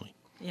the family.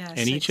 Yes,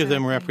 and each of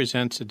them exactly.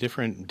 represents a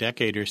different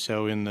decade or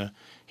so in the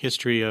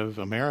history of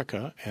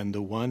America, and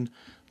the one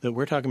that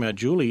we're talking about,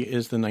 Julie,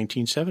 is the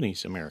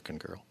 1970s American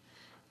Girl.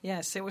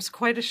 Yes, it was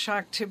quite a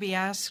shock to be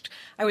asked.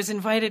 I was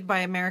invited by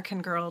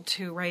American Girl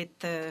to write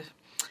the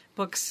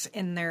books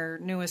in their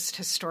newest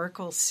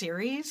historical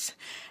series.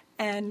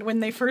 And when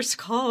they first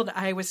called,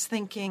 I was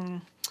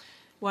thinking,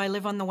 well, I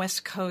live on the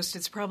West Coast.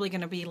 It's probably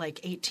going to be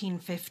like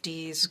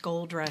 1850s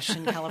gold rush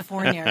in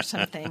California or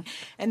something.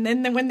 And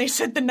then when they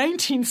said the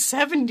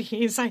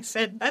 1970s, I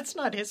said, that's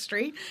not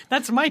history.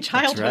 That's my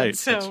childhood.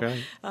 That's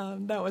right.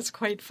 That was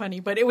quite funny.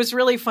 But it was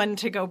really fun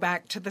to go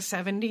back to the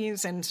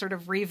 70s and sort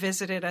of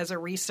revisit it as a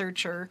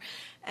researcher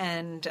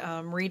and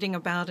reading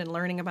about and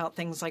learning about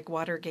things like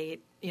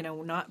Watergate,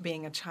 not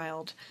being a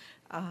child.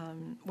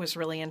 Was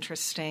really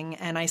interesting,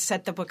 and I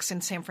set the books in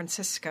San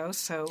Francisco.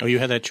 So you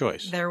had that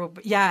choice.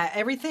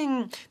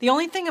 Everything. The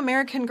only thing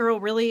American Girl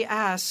really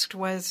asked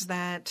was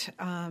that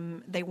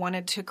they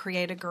wanted to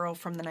create a girl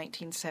from the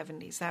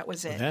 1970s. That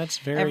was it. That's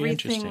very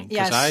interesting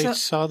because I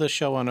saw the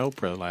show on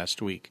Oprah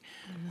last week,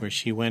 where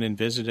she went and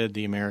visited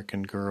the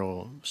American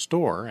Girl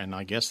store and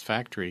I guess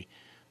factory,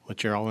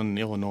 which are all in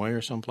Illinois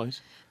or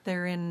someplace.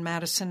 They're in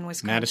Madison,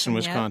 Wisconsin. Madison,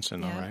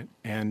 Wisconsin. All right,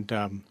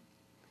 and.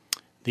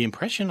 The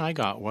impression I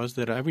got was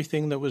that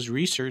everything that was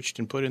researched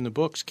and put in the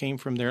books came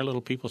from their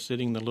little people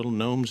sitting, the little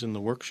gnomes in the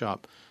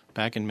workshop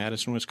back in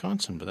Madison,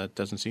 Wisconsin, but that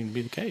doesn't seem to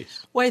be the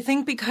case. Well, I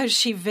think because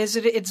she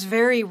visited, it's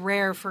very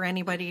rare for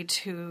anybody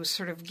to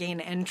sort of gain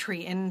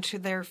entry into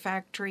their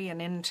factory and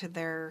into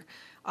their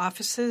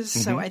offices.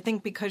 Mm-hmm. So I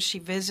think because she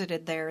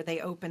visited there,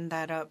 they opened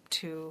that up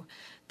to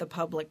the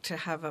public to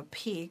have a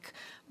peek.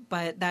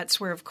 But that's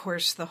where, of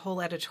course, the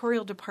whole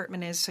editorial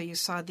department is. So you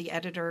saw the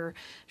editor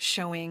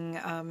showing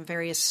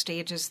various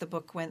stages the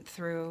book went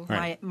through,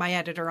 right. my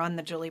editor on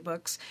the Julie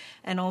books.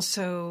 And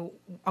also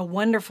a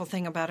wonderful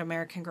thing about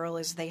American Girl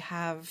is they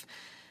have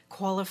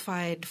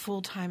qualified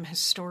full-time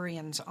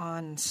historians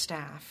on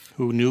staff.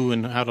 Who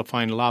knew how to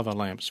find lava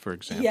lamps, for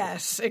example.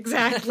 Yes,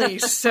 exactly.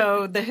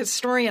 So the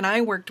historian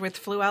I worked with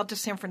flew out to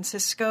San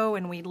Francisco,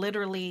 and we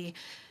literally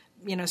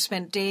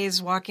spent days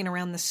walking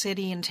around the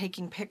city and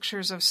taking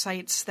pictures of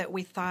sites that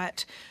we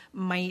thought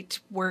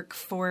might work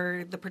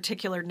for the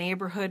particular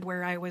neighborhood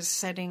where I was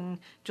setting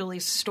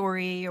Julie's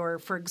story. Or,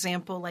 for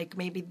example, like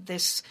maybe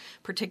this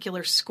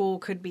particular school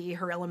could be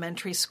her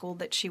elementary school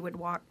that she would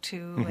walk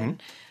to. Mm-hmm.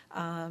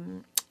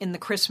 And in the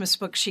Christmas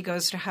book, she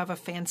goes to have a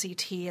fancy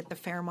tea at the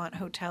Fairmont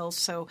Hotel.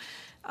 So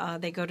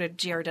they go to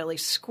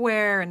Ghirardelli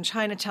Square and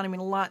Chinatown. I mean,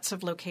 lots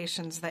of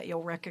locations that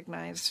you'll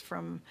recognize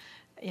from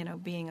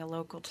being a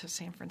local to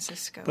San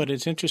Francisco. But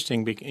it's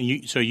interesting.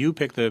 So you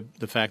picked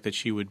the fact that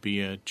she would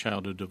be a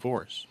child of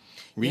divorce,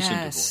 recent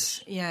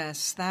divorce.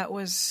 Yes, that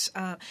was.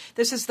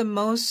 This is the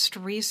most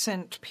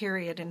recent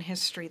period in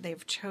history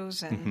they've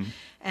chosen. Mm-hmm.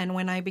 And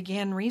when I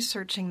began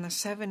researching the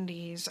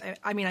 70s,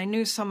 I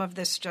knew some of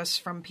this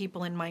just from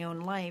people in my own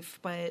life,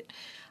 but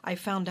I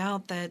found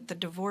out that the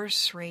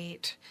divorce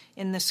rate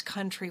in this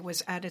country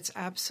was at its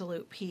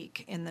absolute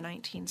peak in the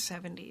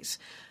 1970s.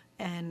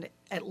 And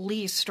at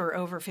least or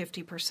over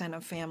 50%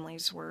 of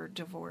families were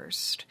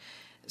divorced.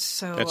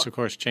 So that's, of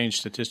course, changed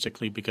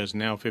statistically because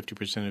now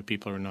 50% of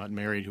people are not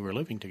married who are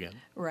living together.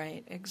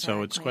 Right, exactly.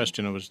 So it's a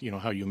question of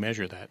how you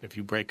measure that. If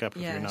you break up,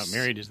 if you're not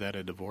married, is that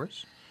a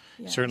divorce?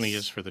 Yes. Certainly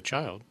is for the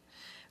child.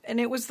 And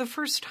it was the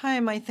first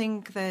time, I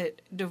think,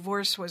 that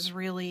divorce was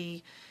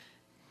really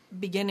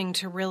beginning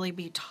to really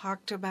be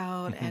talked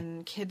about, mm-hmm.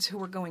 and kids who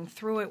were going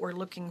through it were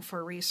looking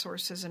for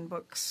resources and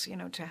books,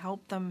 to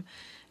help them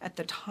at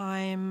the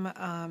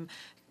time.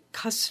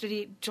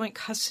 Joint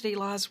custody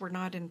laws were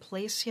not in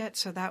place yet,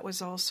 so that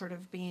was all sort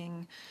of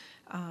being,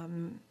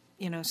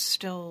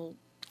 still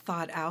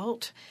thought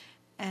out.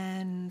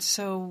 And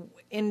so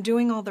in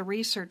doing all the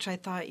research, I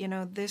thought,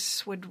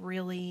 this would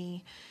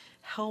really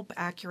help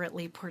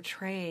accurately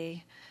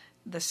portray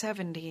the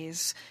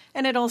 70s.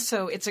 And it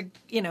also,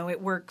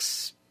 it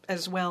works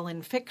as well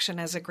in fiction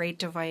as a great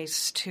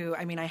device to,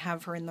 I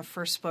have her in the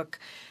first book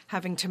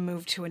having to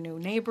move to a new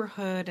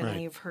neighborhood and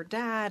leave her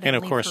dad. And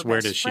of course, where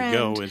does she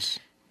go is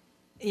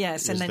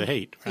then the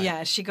Haight. Right?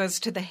 Yeah, she goes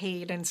to the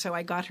Haight, and so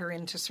I got her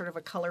into sort of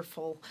a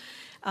colorful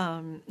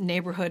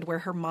neighborhood where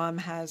her mom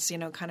has,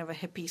 kind of a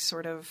hippie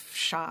sort of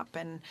shop.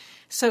 And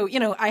so,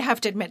 I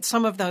have to admit,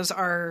 some of those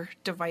are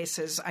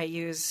devices I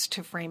use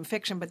to frame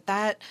fiction,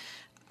 but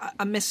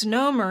a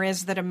misnomer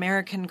is that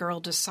American Girl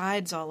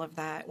decides all of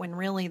that when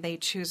really they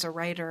choose a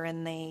writer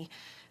and they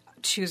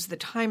choose the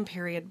time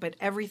period, but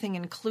everything,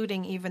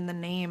 including even the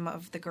name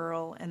of the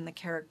girl and the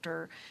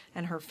character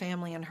and her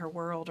family and her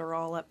world, are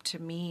all up to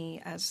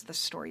me as the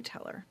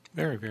storyteller.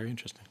 Very, very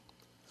interesting.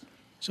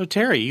 So,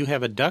 Terry, you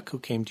have a duck who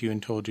came to you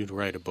and told you to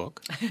write a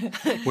book.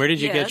 Where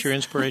did you get your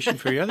inspiration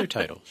for your other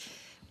titles?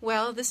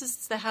 Well, This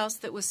Is the House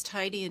That Was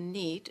Tidy and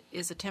Neat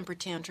is a temper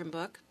tantrum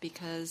book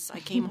because I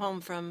came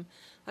home from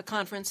a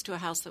conference to a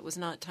house that was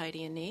not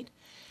tidy and neat.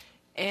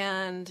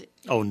 And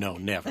oh, no,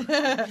 never.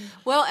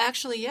 Well,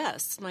 actually,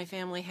 yes. My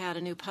family had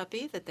a new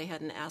puppy that they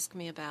hadn't asked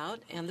me about,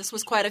 and this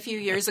was quite a few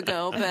years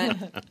ago,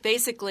 but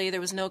basically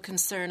there was no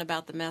concern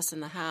about the mess in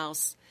the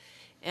house,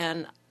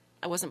 and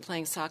I wasn't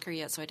playing soccer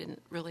yet, so I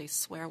didn't really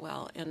swear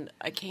well, and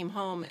I came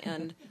home,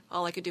 and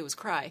all I could do was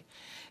cry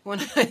when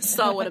I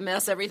saw what a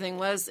mess everything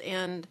was.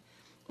 And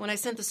when I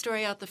sent the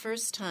story out the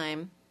first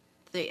time,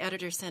 the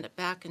editor sent it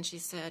back, and she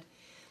said,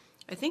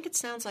 "I think it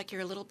sounds like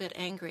you're a little bit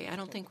angry. I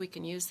don't think we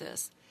can use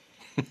this."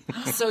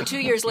 So 2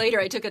 years later,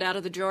 I took it out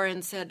of the drawer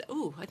and said,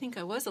 "Ooh, I think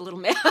I was a little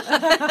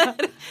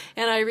mad."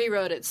 And I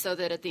rewrote it so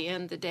that at the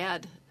end,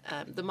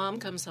 the mom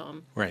comes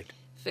home,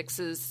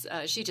 fixes,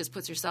 she just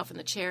puts herself in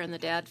the chair, and the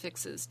dad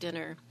fixes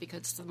dinner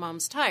because the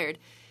mom's tired,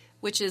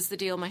 which is the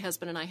deal my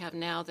husband and I have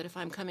now, that if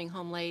I'm coming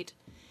home late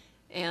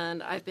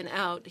and I've been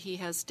out, he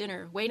has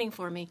dinner waiting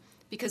for me.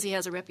 Because he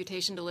has a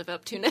reputation to live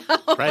up to now.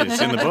 Right,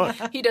 it's in the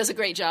book. He does a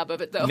great job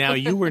of it, though. Now,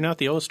 you were not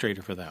the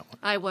illustrator for that one.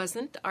 I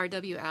wasn't.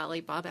 R.W. Alley,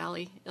 Bob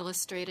Alley,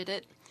 illustrated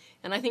it.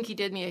 And I think he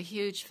did me a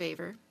huge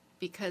favor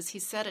because he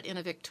set it in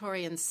a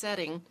Victorian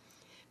setting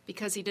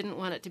because he didn't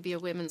want it to be a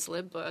women's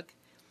lib book.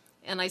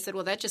 And I said,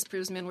 well, that just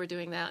proves men were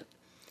doing that.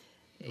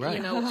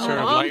 Right. A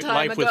long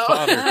time life ago. With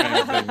father kind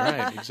of thing.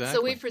 Right, exactly.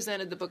 So we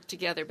presented the book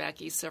together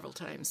back east several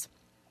times.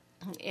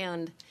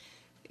 And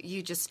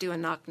you just do a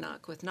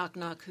knock-knock with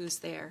knock-knock, who's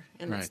there?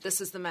 And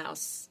this is the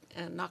mouse.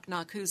 And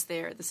knock-knock, who's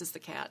there? This is the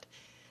cat.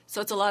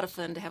 So it's a lot of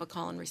fun to have a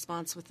call and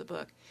response with the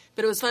book.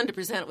 But it was fun to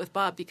present it with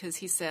Bob because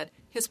he said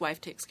his wife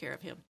takes care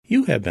of him.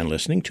 You have been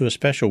listening to a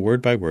special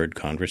word-by-word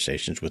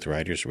Conversations with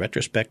Writers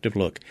retrospective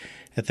look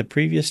at the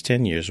previous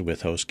 10 years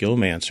with host Gil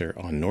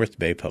Manser on North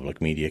Bay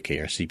Public Media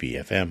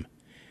KRCB-FM.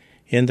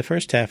 In the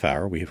first half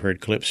hour, we have heard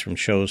clips from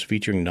shows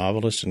featuring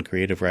novelists and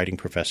creative writing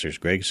professors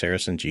Greg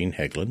Saris and Gene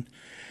Heglin,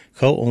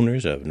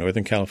 co-owners of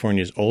Northern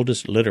California's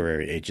oldest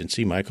literary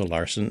agency, Michael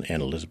Larson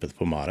and Elizabeth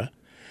Pomada,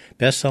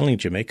 best-selling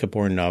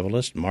Jamaica-born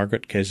novelist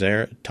Margaret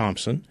Kaiser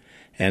Thompson,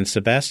 and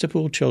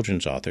Sebastopol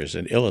children's authors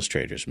and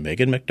illustrators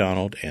Megan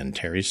MacDonald and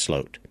Terry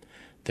Sloat.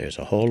 There's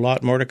a whole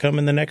lot more to come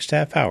in the next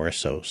half hour,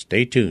 so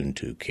stay tuned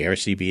to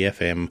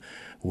KRCB-FM,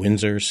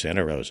 Windsor,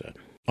 Santa Rosa.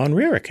 On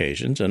rare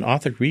occasions, an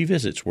author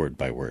revisits word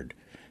by word.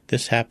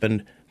 This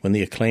happened when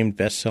the acclaimed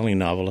best-selling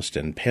novelist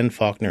and Penn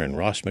Faulkner and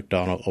Ross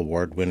Macdonald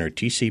Award winner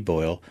T.C.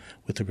 Boyle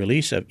with the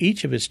release of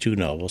each of his two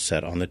novels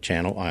set on the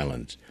Channel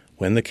Islands,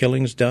 When the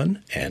Killing's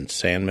Done and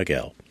San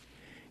Miguel.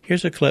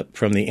 Here's a clip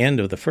from the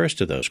end of the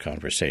first of those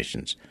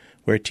conversations,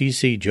 where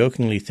T.C.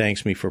 jokingly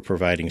thanks me for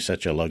providing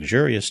such a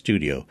luxurious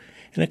studio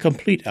and a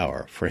complete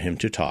hour for him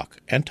to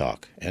talk and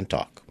talk and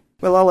talk.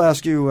 Well, I'll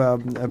ask you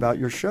about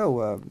your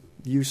show.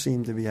 you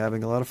seem to be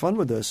having a lot of fun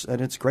with this,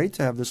 and it's great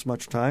to have this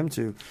much time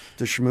to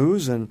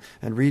schmooze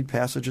and read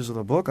passages of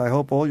the book. I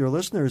hope all your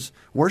listeners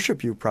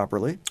worship you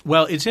properly.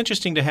 Well, it's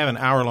interesting to have an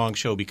hour-long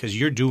show because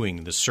you're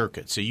doing the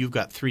circuit. So you've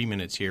got 3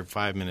 minutes here,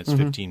 5 minutes,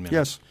 15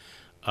 minutes.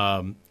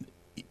 Yes.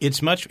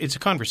 It's a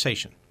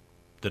conversation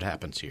that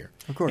happens here.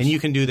 Of course. And you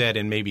can do that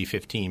in maybe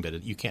 15,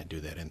 but you can't do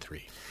that in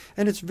 3.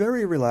 And it's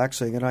very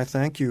relaxing, and I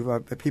thank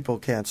you. People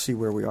can't see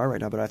where we are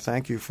right now, but I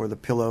thank you for the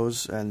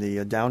pillows and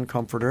the down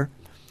comforter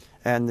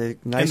and the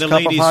nice and the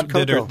cup of hot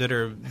ladies cocoa.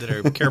 that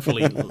are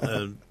carefully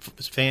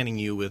fanning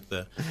you with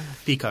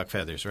peacock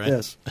feathers, right?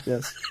 Yes,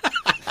 yes.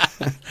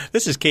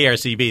 This is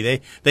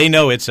KRCB. They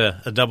know it's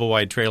a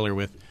double-wide trailer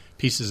with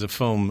pieces of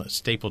foam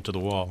stapled to the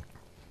wall.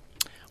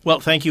 Well,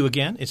 thank you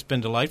again. It's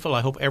been delightful. I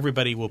hope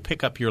everybody will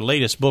pick up your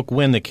latest book,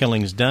 When the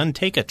Killing's Done.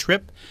 Take a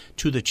trip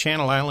to the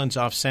Channel Islands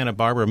off Santa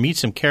Barbara. Meet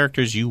some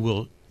characters you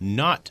will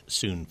not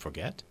soon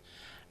forget.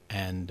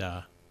 And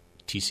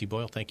T.C.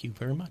 Boyle, thank you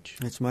very much.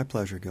 It's my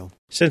pleasure, Gil.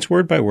 Since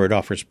Word by Word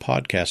offers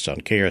podcasts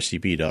on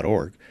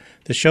krcb.org,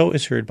 the show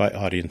is heard by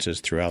audiences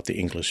throughout the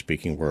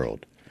English-speaking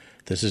world.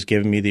 This has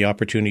given me the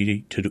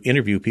opportunity to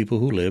interview people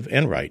who live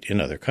and write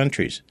in other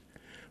countries.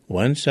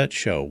 One such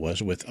show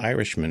was with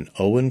Irishman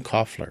Owen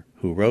Koffler,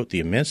 who wrote the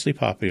immensely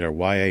popular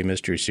YA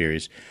mystery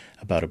series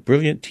about a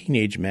brilliant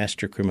teenage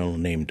master criminal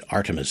named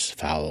Artemis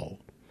Fowl.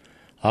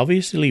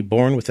 Obviously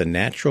born with a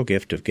natural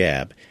gift of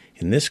gab,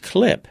 in this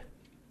clip,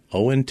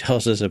 Owen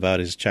tells us about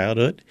his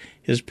childhood,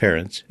 his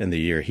parents, and the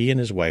year he and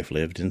his wife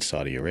lived in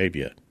Saudi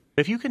Arabia.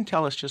 If you can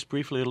tell us just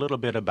briefly a little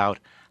bit about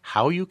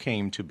how you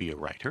came to be a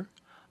writer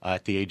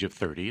at the age of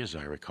 30, as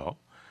I recall,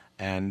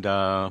 and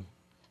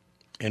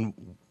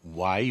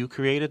why you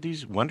created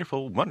these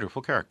wonderful,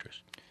 wonderful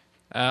characters.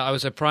 I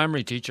was a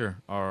primary teacher,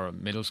 or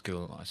middle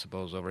school, I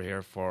suppose, over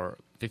here for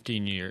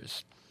 15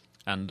 years.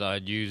 And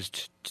I'd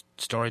used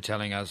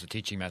storytelling as a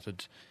teaching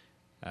method,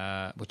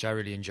 which I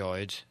really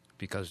enjoyed,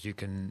 because you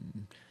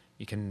can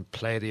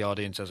play the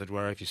audience, as it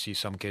were. If you see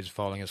some kids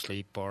falling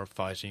asleep or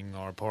fighting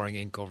or pouring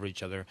ink over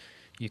each other,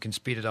 you can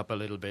speed it up a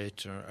little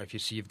bit. Or if you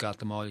see you've got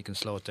them all, you can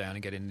slow it down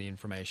and get in the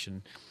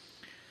information.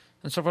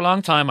 And so for a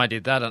long time I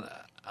did that,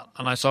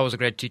 and I saw it was a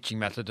great teaching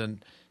method.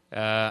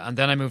 And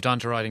then I moved on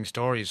to writing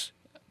stories,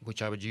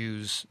 which I would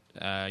use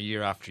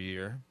year after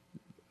year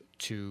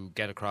to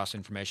get across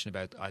information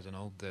about, I don't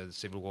know, the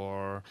Civil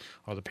War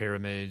or the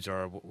pyramids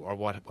or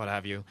what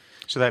have you.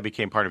 So that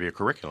became part of your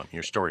curriculum,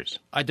 your stories.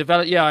 I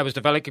was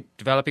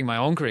developing my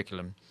own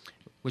curriculum,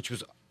 which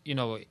was,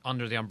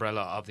 under the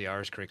umbrella of the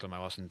Irish curriculum. I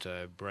wasn't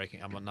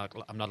breaking. I'm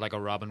not like a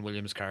Robin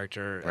Williams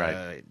character,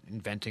 right,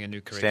 inventing a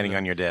new curriculum. Standing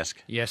on your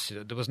desk. Yes,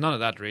 there was none of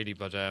that really,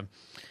 but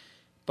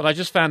I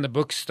just found the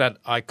books that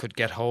I could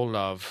get hold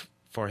of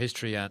for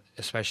history,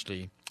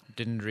 especially,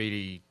 didn't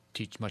really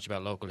teach much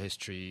about local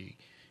history,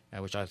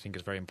 which I think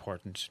is very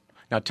important.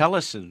 Now tell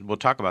us, and we'll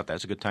talk about that,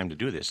 it's a good time to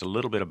do this, a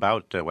little bit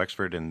about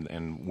Wexford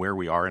and where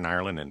we are in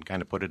Ireland, and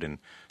kind of put it in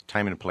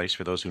time and place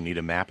for those who need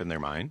a map in their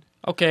mind.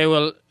 Okay,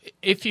 well,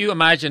 if you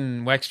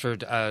imagine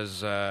Wexford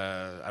as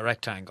a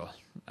rectangle,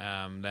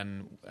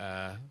 then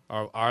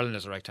or Ireland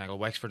as a rectangle,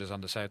 Wexford is on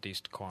the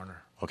southeast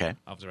corner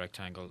of the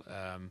rectangle.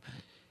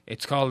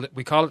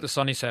 We call it the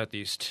sunny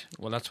southeast.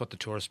 Well, that's what the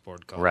tourist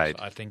board calls it. Right.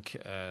 I think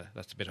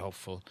that's a bit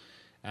hopeful.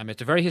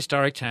 It's a very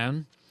historic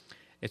town.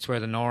 It's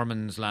where the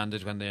Normans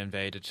landed when they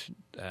invaded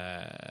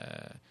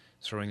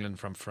through England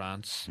from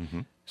France.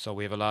 Mm-hmm. So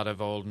we have a lot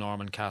of old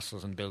Norman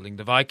castles and buildings.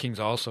 The Vikings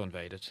also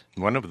invaded.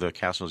 One of the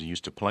castles you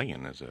used to play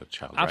in as a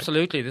child,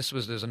 Absolutely. Right?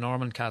 There's a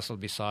Norman castle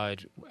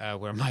beside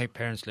where my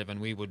parents live, and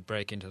we would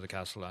break into the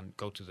castle and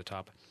go to the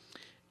top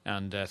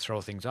and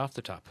throw things off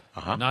the top.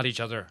 Uh-huh. Not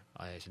each other,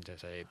 I hasten to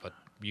say, but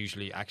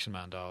usually Action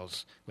Man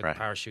dolls with the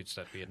parachutes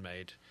that we had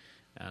made.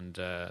 And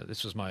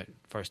this was my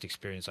first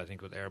experience, I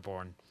think, with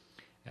airborne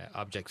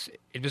objects.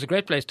 It was a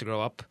great place to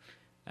grow up,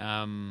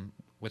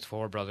 with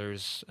 4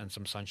 brothers and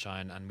some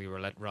sunshine, and we were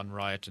let run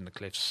riot in the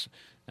cliffs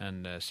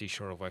and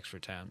seashore of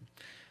Wexford town.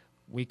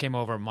 We came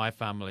over, my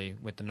family,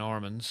 with the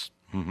Normans,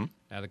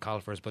 the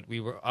Colfers, but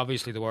we were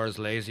obviously the world's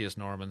laziest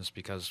Normans,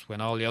 because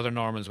when all the other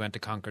Normans went to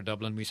conquer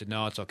Dublin, we said,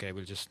 no, it's okay,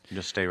 we'll just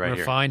stay right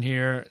here. We're fine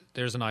here.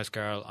 There's a nice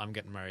girl. I'm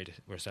getting married.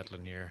 We're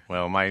settling here.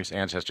 Well, my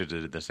ancestors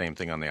did the same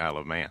thing on the Isle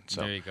of Man.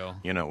 So, there you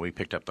go. We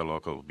picked up the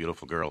local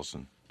beautiful girls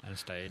and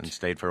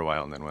stayed for a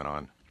while and then went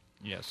on.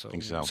 Yeah,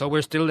 so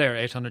we're still there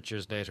 800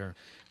 years later.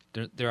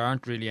 There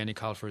aren't really any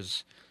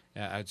Colfers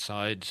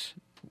outside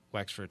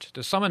Wexford.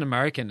 There's some in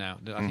America now.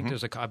 I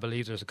think I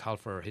believe there's a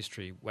Colfer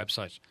history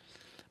website,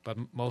 but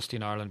mostly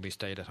in Ireland we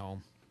stayed at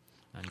home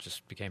and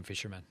just became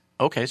fishermen.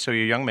 Okay, so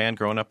you're a young man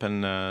growing up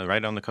in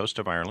right on the coast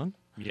of Ireland.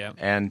 Yeah,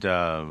 and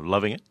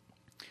loving it.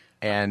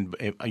 And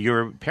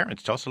your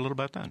parents, tell us a little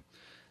about that.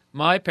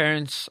 My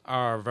parents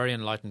are very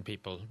enlightened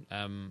people.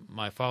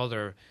 My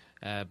father,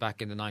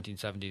 back in the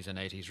 1970s and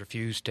 80s,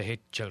 refused to hit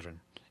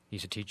children.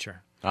 He's a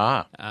teacher.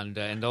 And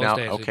in those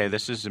days... Okay,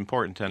 this is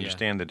important to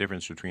understand the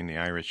difference between the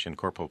Irish and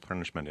corporal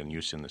punishment and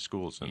use in the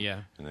schools and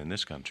in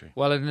this country.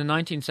 Well, in the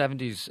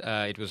 1970s,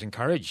 it was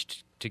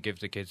encouraged to give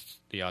the kids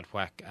the odd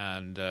whack,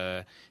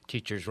 and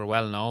teachers were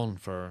well known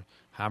for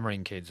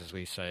hammering kids, as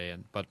we say,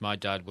 but my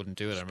dad wouldn't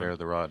do it. Spare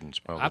the rod and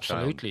spoil the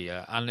child. Absolutely,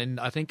 yeah. And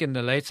I think in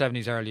the late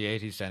 70s, early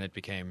 80s, then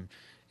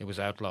it was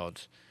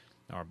outlawed,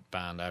 or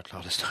banned.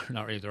 Outlawed is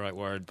not really the right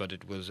word, but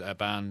it was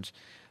banned.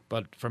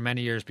 But for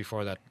many years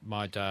before that,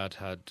 my dad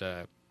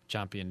had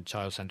championed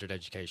child-centered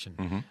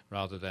education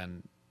rather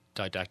than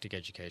didactic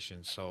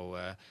education.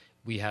 So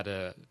we had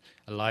a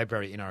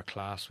library in our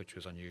class, which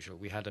was unusual.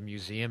 We had a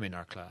museum in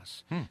our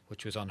class,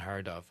 which was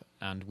unheard of.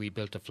 And we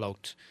built a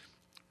float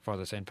for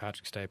the St.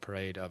 Patrick's Day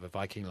parade of a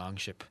Viking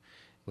longship,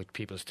 which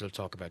people still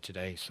talk about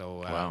today.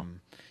 So,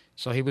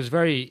 so he was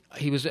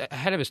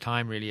ahead of his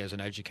time, really, as an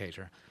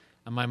educator.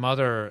 And my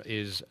mother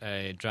is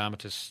a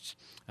dramatist,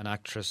 an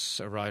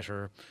actress, a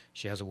writer.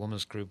 She has a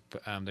women's group.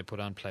 They put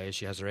on plays.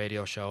 She has a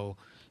radio show.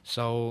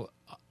 So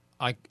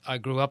I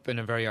grew up in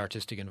a very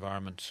artistic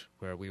environment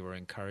where we were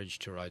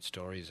encouraged to write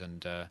stories,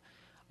 and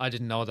I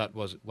didn't know that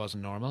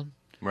wasn't normal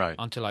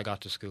until I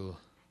got to school.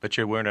 But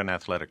you weren't an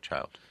athletic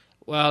child.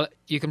 Well,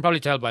 you can probably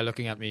tell by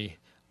looking at me.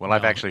 Well, no.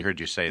 I've actually heard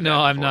you say that. No,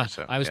 before, I'm not.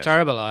 So, I was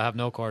terrible. I have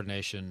no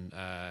coordination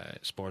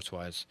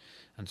sports-wise,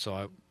 and so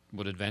I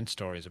would invent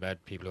stories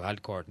about people who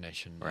had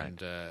coordination,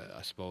 and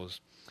I suppose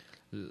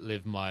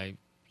live my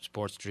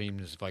sports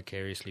dreams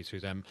vicariously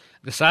through them.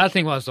 The sad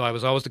thing was, though, I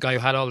was always the guy who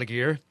had all the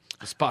gear,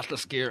 the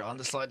spotless gear on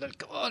the side.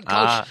 Come on,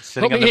 coach,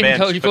 sitting on the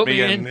bench, coach, put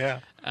me in. Yeah.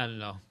 And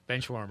no,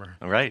 bench warmer.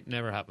 Right,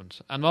 never happened.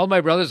 And all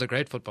my brothers are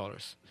great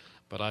footballers,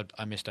 but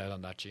I missed out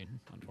on that gene,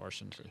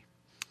 unfortunately.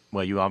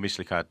 Well, you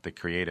obviously caught the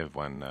creative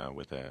one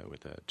with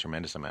a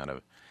tremendous amount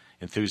of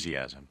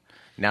enthusiasm.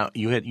 Now,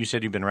 you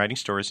said you've been writing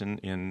stories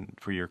in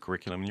for your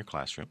curriculum in your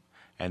classroom,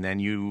 and then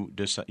you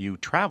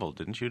traveled,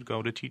 didn't you, to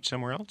go to teach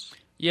somewhere else?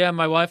 Yeah,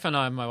 my wife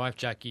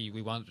Jackie,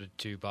 we wanted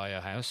to buy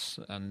a house,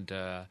 and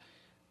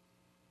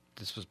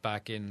this was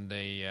back in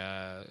the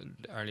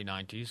early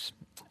 90s,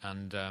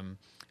 and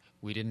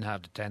we didn't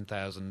have the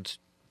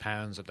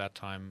 £10,000 at that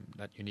time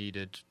that you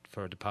needed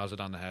for a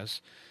deposit on the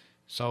house.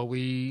 So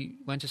we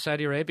went to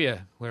Saudi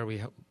Arabia, where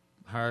we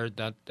heard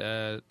that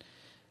the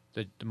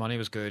money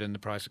was good and the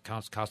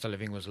cost of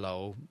living was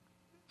low,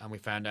 and we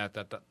found out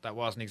that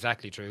wasn't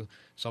exactly true.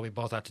 So we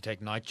both had to take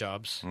night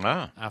jobs.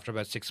 After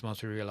about 6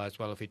 months, we realised,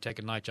 well, if we'd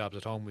taken night jobs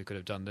at home, we could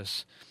have done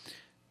this.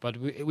 But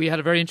we had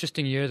a very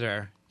interesting year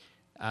there,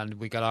 and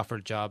we got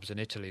offered jobs in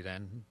Italy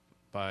then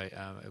by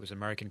it was an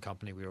American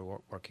company we were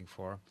working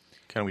for.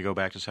 Can we go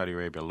back to Saudi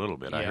Arabia a little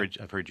bit? Yeah.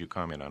 I've heard you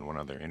comment on one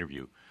other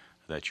interview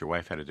that your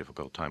wife had a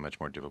difficult time, much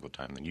more difficult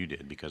time than you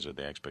did, because of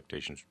the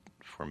expectations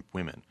from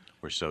women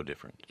were so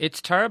different.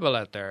 It's terrible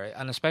out there,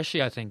 and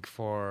especially I think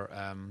for,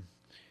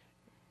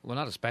 well,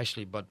 not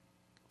especially, but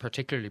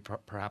particularly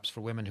perhaps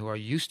for women who are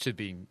used to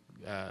being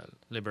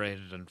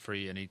liberated and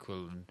free and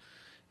equal,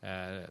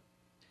 and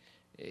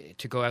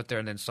to go out there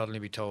and then suddenly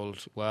be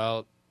told,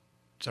 well,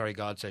 sorry,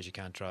 God says you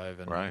can't drive,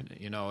 and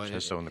you know, it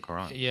says so in the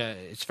Quran. Yeah,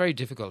 it's very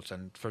difficult,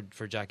 and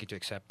for Jackie to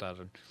accept that.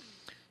 And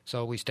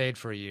so we stayed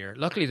for a year.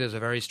 Luckily, there's a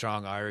very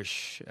strong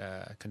Irish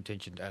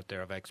contingent out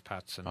there of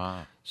expats,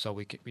 and so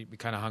we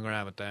kind of hung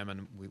around with them,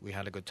 and we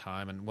had a good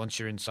time. And once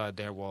you're inside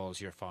their walls,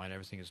 you're fine.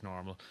 Everything is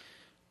normal.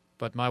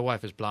 But my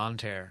wife is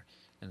blonde hair,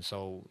 and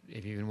so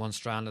if even one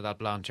strand of that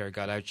blonde hair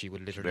got out, she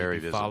would literally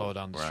be followed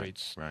on the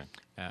streets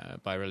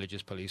by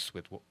religious police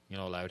with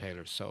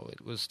loudhailers. So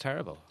it was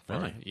terrible.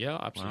 Really? Yeah,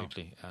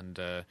 absolutely. Wow.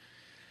 And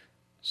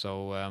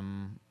so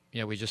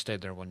we just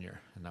stayed there 1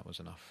 year, and that was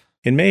enough.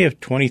 In May of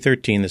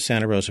 2013, the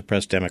Santa Rosa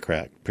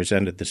Press-Democrat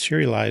presented the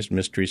serialized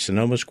mystery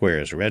Sonoma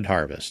Square's Red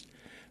Harvest.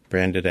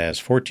 Branded as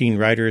 14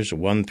 writers,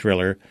 1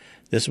 thriller,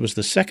 this was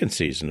the second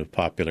season of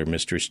popular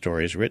mystery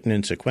stories written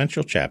in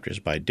sequential chapters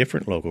by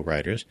different local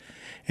writers,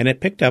 and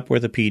it picked up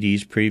where the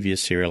PD's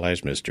previous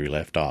serialized mystery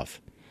left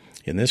off.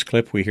 In this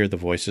clip, we hear the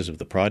voices of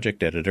the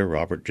project editor,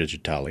 Robert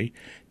Digitali,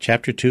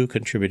 Chapter 2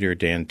 contributor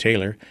Dan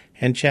Taylor,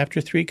 and Chapter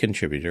 3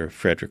 contributor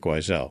Frederick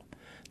Wiesel.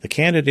 The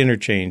candid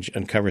interchange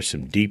uncovers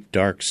some deep,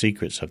 dark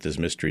secrets of this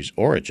mystery's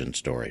origin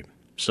story.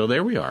 So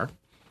there we are,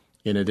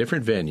 in a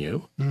different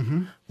venue.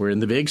 Mm-hmm. We're in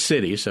the big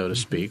city, so to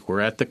speak. We're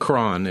at the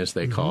Cron, as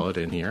they call it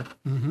in here.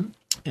 Mm-hmm.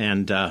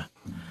 And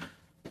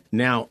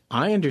now,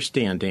 I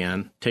understand,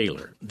 Dan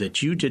Taylor,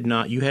 that you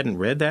hadn't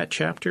read that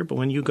chapter, but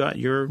when you got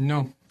your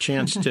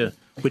chance to,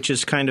 which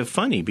is kind of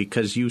funny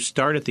because you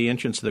start at the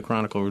entrance of the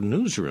Chronicle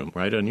newsroom,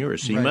 right, on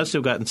yours. So you must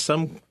have gotten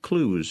some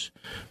clues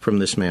from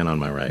this man on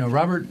my right. No,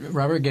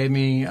 Robert gave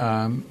me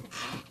an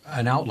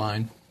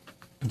outline,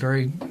 a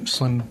very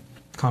slim,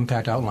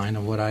 compact outline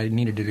of what I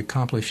needed to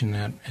accomplish in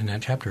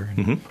that chapter,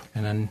 and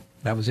then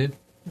that was it.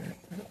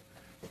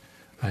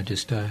 I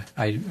just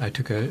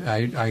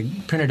I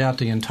printed out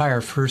the entire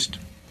first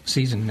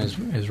season,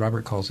 as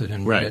Robert calls it,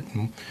 and read it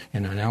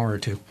in an hour or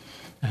two,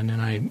 and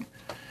then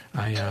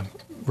I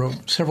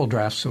wrote several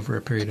drafts over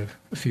a period of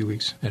a few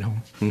weeks at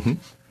home. Mm-hmm.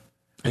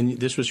 And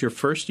this was your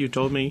first, you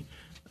told me,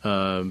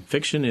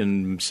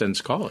 fiction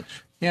since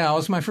college. Yeah, it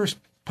was my first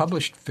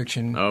published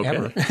fiction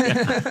ever.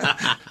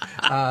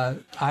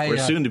 Or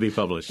soon to be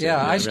published.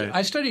 Yeah,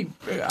 I studied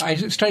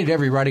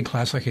every writing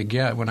class I could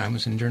get when I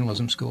was in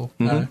journalism school.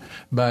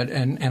 But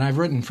I've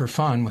written for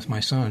fun with my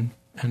son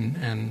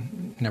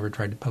and never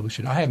tried to publish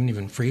it. I haven't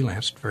even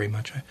freelanced very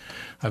much.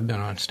 I've been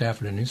on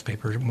staff at a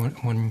newspaper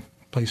one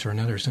place or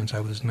another since I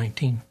was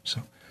 19.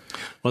 So.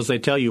 Well, as they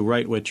tell you,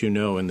 write what you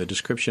know, and the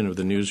description of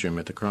the newsroom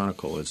at the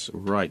Chronicle is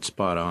right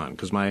spot on.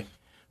 Because my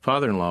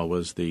father-in-law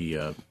was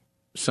the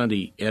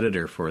Sunday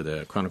editor for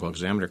the Chronicle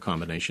Examiner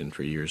combination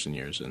for years and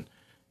years, and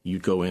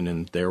you'd go in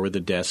and there were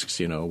the desks,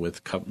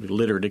 with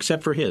littered,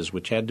 except for his,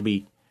 which had to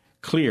be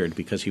cleared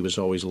because he was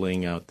always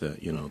laying out the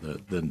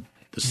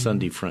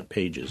Sunday front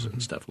pages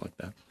and stuff like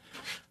that.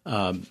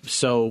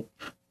 So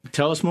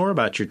tell us more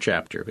about your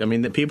chapter. I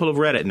mean, the people have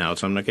read it now,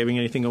 so I'm not giving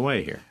anything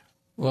away here.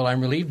 Well,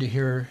 I'm relieved to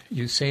hear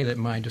you say that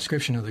my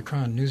description of the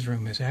Cron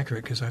newsroom is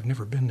accurate because I've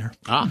never been there.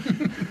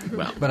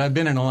 Well. But I've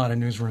been in a lot of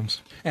newsrooms.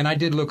 And I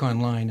did look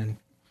online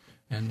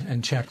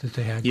and check that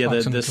they had. Yeah,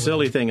 the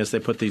silly thing is they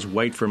put these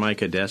white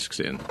Formica desks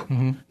in.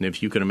 And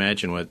if you can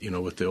imagine what,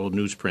 with the old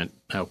newsprint,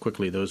 how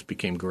quickly those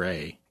became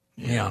gray.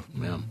 Yeah.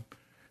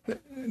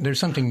 There's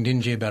something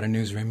dingy about a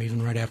newsroom,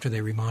 even right after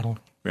they remodeled.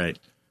 Right.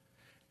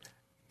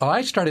 Well,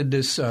 I started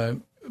this,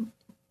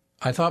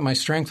 I thought my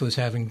strength was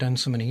having done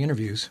so many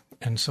interviews.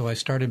 And so I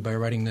started by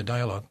writing the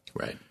dialogue.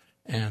 Right.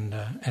 And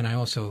I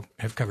also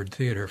have covered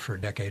theater for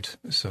decades,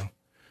 so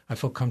I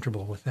felt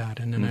comfortable with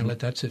that. And then I let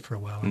that sit for a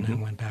while and then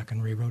went back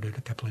and rewrote it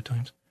a couple of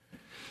times.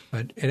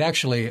 But it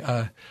actually,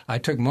 I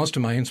took most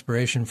of my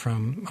inspiration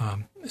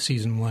from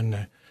season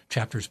 1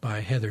 chapters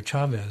by Heather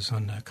Chavez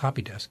on the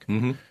copy desk.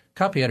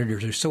 Copy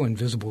editors are so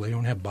invisible. They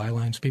don't have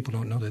bylines. People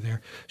don't know they're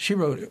there. She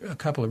wrote a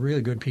couple of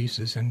really good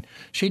pieces, and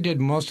she did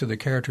most of the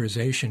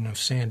characterization of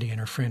Sandy and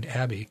her friend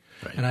Abby.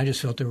 Right. And I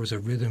just felt there was a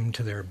rhythm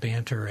to their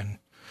banter and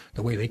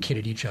the way they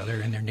kidded each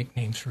other and their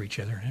nicknames for each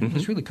other. And it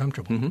was really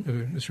comfortable.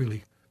 It was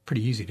really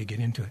pretty easy to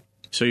get into it.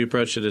 So you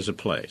approached it as a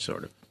play,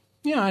 sort of.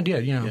 Yeah, I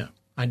did.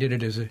 I did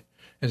it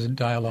as a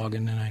dialogue,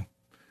 and then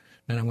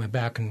I went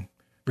back and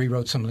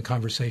rewrote some of the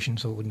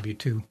conversations so it wouldn't be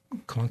too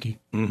clunky.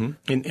 And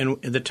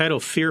the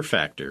title Fear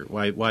Factor,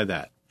 why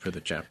that for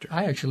the chapter?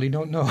 I actually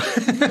don't know.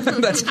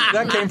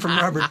 That came from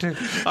Robert, too.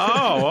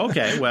 Oh,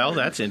 okay. Well,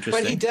 that's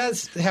interesting. But he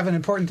does have an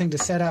important thing to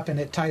set up, and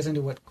it ties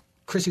into what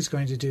Chrissy's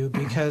going to do,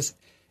 because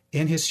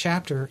in his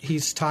chapter,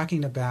 he's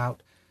talking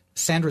about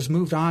Sandra's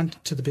moved on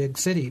to the big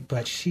city,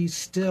 but she's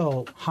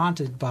still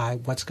haunted by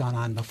what's gone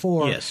on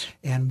before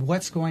and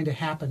what's going to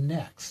happen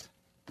next.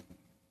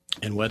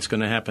 And what's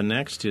going to happen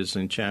next is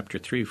in Chapter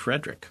 3,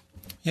 Frederick.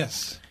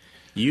 Yes.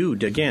 You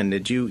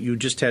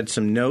just had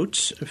some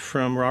notes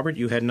from Robert?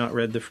 You had not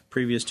read the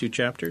previous 2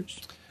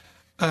 chapters?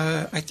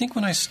 I think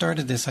when I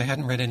started this, I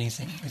hadn't read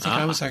anything. I think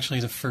I was actually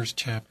the first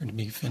chapter to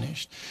be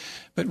finished.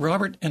 But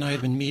Robert and I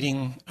had been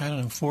meeting,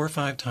 4 or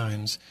 5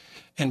 times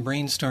and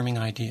brainstorming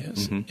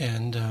ideas.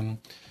 And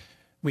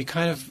we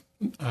kind of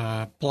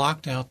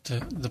blocked out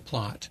the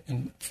plot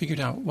and figured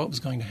out what was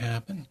going to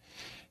happen.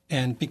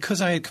 And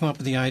because I had come up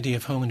with the idea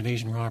of home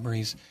invasion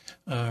robberies,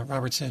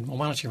 Robert said, well,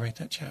 why don't you write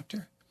that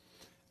chapter?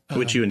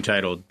 Which you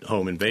entitled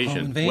Home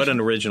Invasion. What an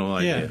original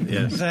idea. Yeah,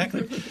 yes.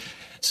 Exactly.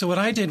 So what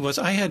I did was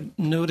I had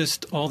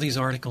noticed all these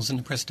articles in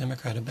the Press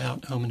Democrat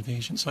about home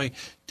invasion. So I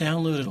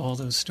downloaded all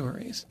those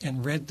stories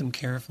and read them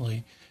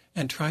carefully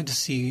and tried to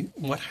see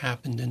what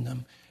happened in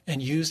them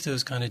and used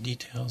those kind of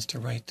details to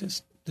write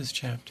this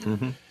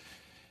chapter.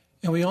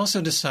 And we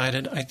also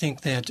decided, I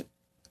think, that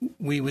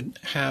we would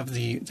have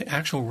the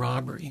actual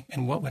robbery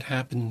and what would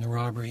happen in the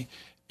robbery,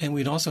 and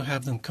we'd also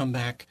have them come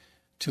back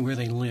to where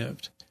they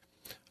lived.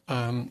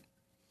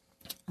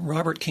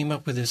 Robert came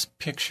up with this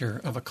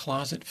picture of a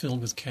closet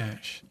filled with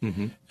cash,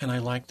 and I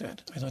liked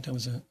that. I thought that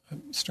was a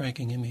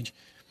striking image.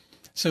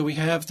 So we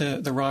have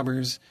the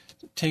robbers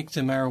take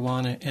the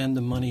marijuana and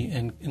the money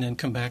and then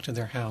come back to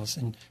their house,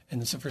 and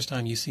it's the first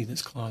time you see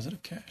this closet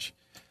of cash.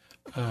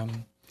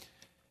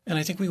 And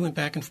I think we went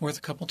back and forth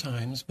a couple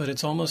times, but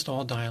it's almost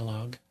all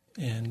dialogue,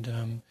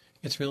 and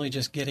it's really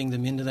just getting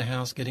them into the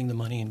house, getting the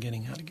money, and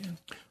getting out again.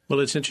 Well,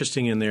 it's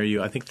interesting in there.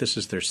 I think this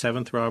is their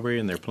 7th robbery,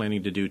 and they're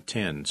planning to do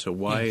 10. So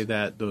why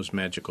those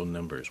magical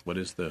numbers? What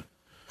is the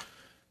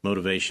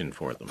motivation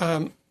for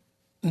them?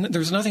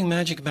 There's nothing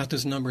magic about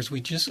those numbers.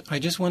 I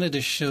just wanted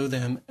to show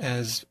them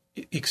as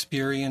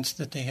experience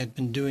that they had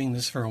been doing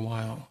this for a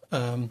while.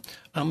 I'm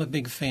a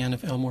big fan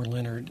of Elmore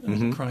Leonard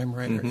as a crime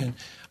writer, and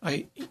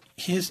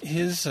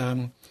his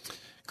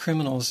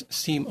criminals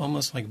seem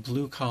almost like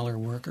blue-collar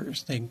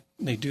workers.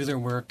 They do their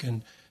work,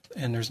 and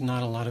there's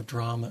not a lot of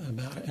drama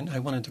about it, and I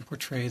wanted to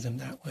portray them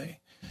that way.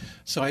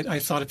 So I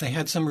thought if they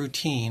had some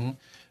routine,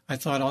 I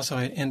thought also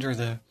I'd enter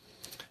the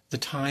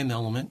time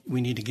element.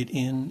 We need to get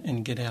in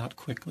and get out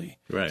quickly.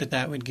 Right.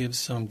 That would give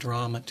some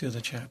drama to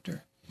the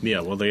chapter.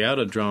 Yeah, well, the out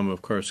of drama,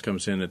 of course,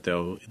 comes in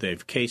that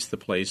they've cased the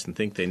place and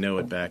think they know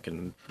it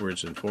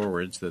backwards and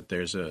forwards, that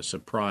there's a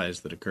surprise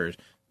that occurs.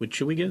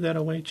 Should we give that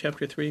away,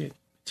 Chapter 3?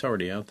 It's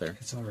already out there.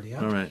 It's already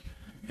out. All right.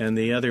 And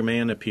the other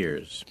man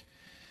appears.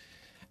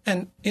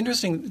 And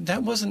interesting,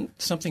 that wasn't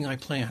something I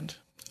planned.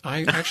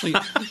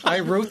 I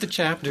wrote the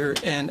chapter,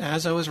 and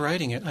as I was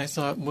writing it, I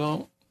thought,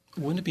 well,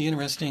 wouldn't it be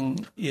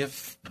interesting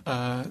if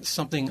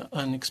something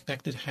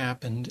unexpected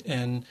happened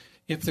and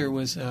if there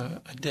was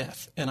a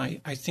death? And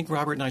I think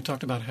Robert and I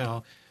talked about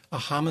how a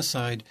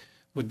homicide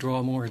would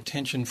draw more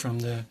attention from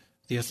the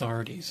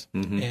authorities.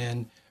 Mm-hmm.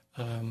 And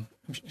I'm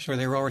sure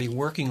they were already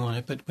working on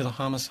it, but with a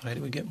homicide,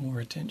 it would get more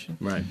attention.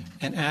 Right.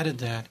 And added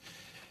that.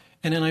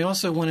 And then I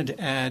also wanted to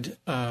add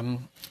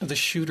the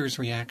shooter's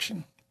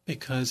reaction,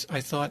 because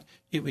I thought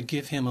it would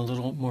give him a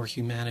little more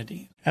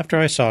humanity. After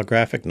I saw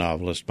graphic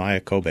novelist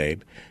Maya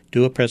Kobabe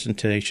do a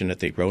presentation at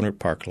the Rohnert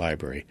Park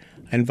Library,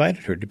 I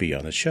invited her to be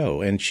on the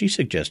show, and she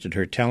suggested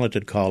her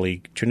talented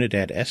colleague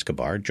Trinidad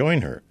Escobar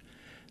join her.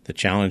 The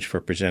challenge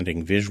for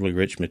presenting visually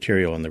rich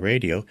material on the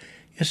radio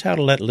is how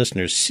to let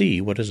listeners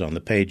see what is on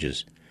the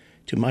pages.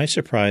 To my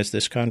surprise,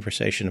 this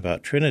conversation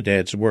about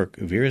Trinidad's work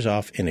veers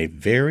off in a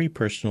very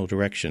personal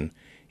direction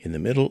in the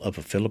middle of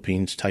a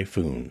Philippines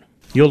typhoon.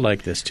 You'll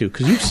like this, too,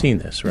 because you've seen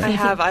this, right? I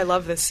have. I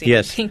love this scene.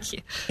 Yes. Thank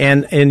you.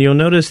 And you'll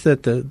notice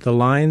that the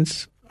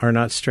lines are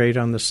not straight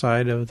on the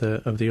side of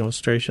the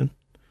illustration.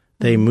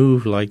 They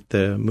move like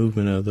the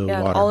movement of the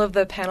water. All of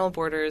the panel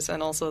borders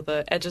and also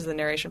the edges of the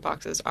narration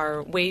boxes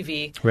are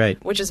wavy,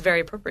 right? Which is very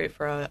appropriate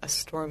for a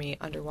stormy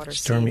underwater scene.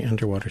 Stormy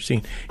underwater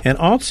scene. And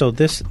also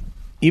this,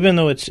 even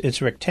though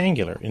it's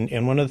rectangular,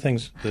 and one of the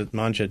things that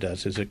Manja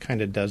does is it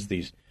kind of does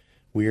these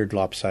weird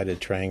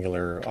lopsided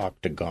triangular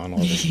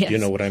octagonal, yes. You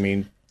know what I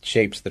mean,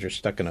 shapes that are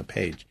stuck in a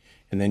page.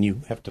 And then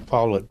you have to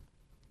follow it,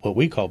 what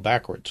we call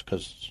backwards,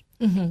 because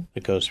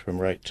it goes from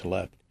right to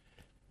left.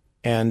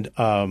 And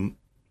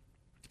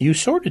you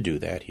sort of do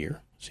that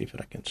here. Let's see if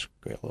I can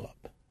scale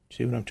up.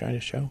 See what I'm trying to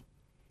show?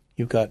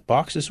 You've got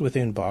boxes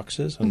within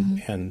boxes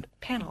and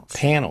panels.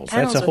 Panels.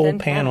 That's a whole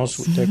panels.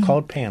 They're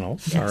called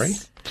panels. Yes. All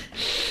right.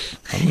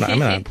 I'm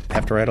going to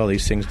have to write all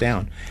these things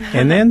down.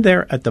 And then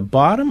there at the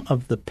bottom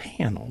of the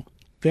panel,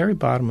 very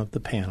bottom of the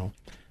panel,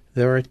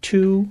 there are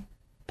two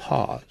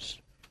paws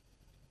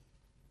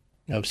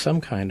of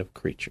some kind of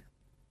creature.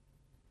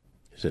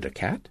 Is it a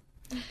cat?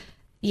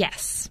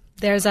 Yes.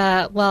 There's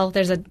a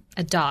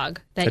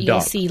dog that you'll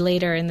see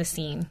later in the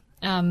scene.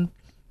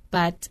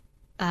 But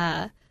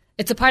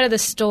it's a part of the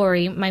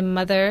story. My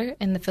mother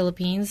in the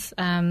Philippines,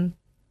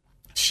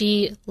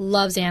 she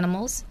loves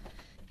animals,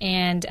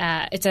 and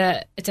it's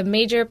a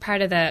major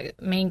part of the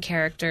main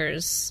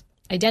character's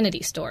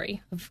identity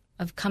story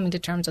of coming to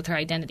terms with her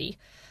identity.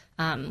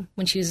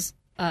 When she was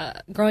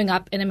growing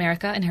up in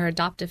America in her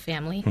adoptive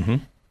family,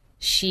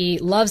 she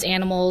loves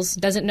animals,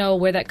 doesn't know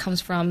where that comes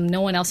from.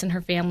 No one else in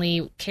her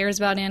family cares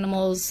about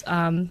animals.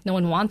 No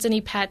one wants any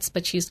pets,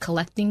 but she's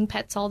collecting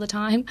pets all the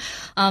time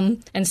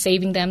and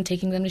saving them,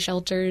 taking them to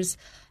shelters.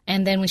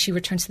 And then when she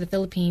returns to the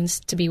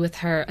Philippines to be with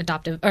her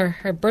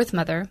her birth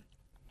mother,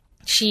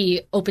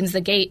 she opens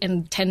the gate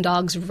and 10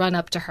 dogs run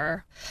up to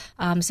her.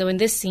 So in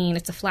this scene,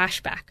 it's a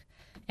flashback.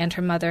 And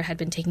her mother had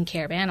been taking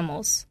care of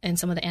animals, and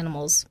some of the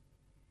animals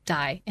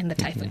die in the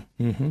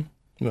typhoon.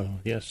 Well,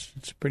 yes,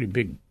 it's a pretty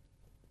big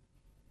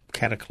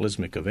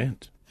cataclysmic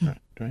event,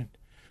 right?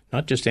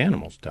 Not just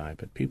animals die,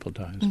 but people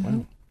die as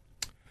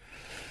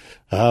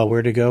well.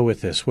 Where to go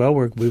with this? Well,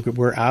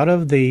 we're out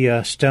of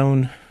the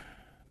stone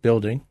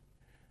building.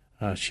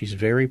 She's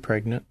very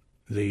pregnant.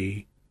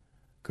 The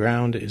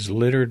ground is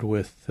littered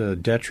with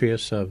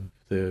detritus of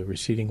the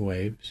receding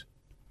waves,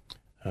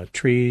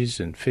 trees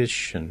and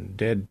fish and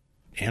dead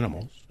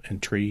animals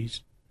and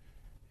trees,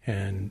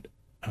 and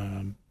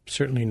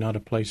certainly not a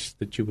place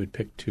that you would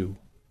pick to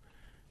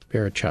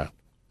bear a child.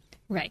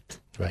 Right.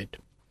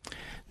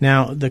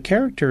 Now, the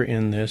character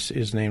in this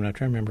is named, I'm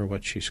trying to remember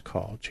what she's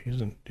called. She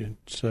isn't,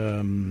 it's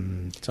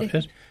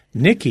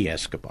Nikki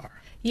Escobar.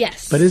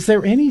 Yes. But is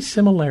there any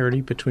similarity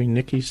between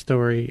Nikki's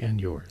story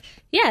and yours?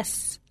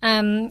 Yes.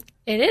 It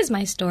is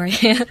my story.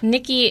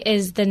 Nikki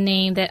is the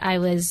name that I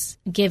was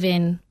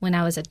given when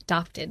I was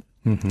adopted.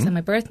 So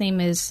my birth name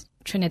is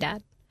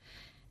Trinidad.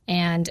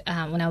 And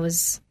when I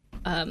was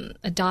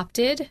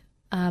adopted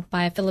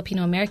by a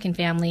Filipino-American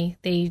family,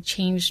 they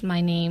changed my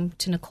name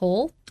to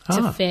Nicole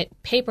to fit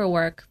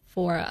paperwork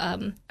for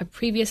a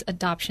previous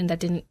adoption that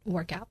didn't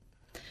work out.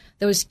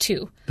 There was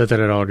two. But that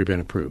had already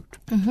been approved.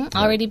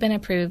 Already been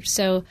approved.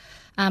 So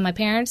my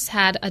parents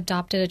had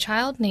adopted a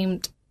child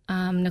named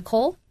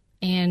Nicole,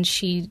 and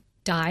she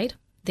died.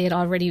 They had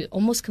already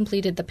almost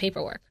completed the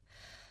paperwork.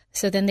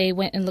 So then they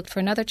went and looked for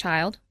another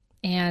child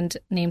and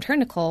named her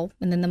Nicole,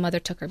 and then the mother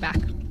took her back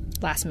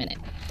last minute.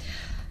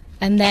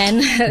 And then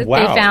they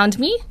found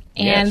me,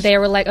 and they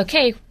were like,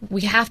 okay,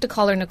 we have to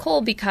call her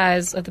Nicole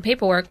because of the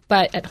paperwork,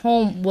 but at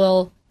home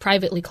we'll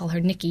privately call her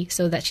Nikki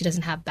so that she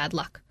doesn't have bad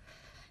luck.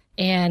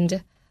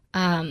 And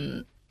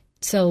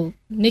so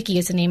Nikki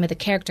is the name of the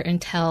character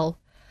until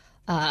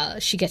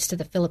she gets to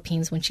the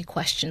Philippines, when she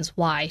questions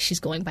why she's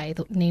going by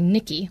the name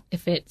Nikki,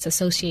 if it's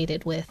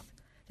associated with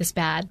this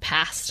bad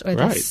past or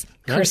this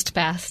cursed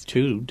past.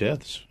 2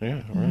 deaths,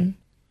 right.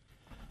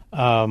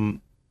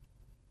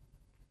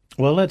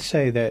 Well, let's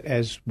say that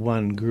as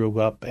one grew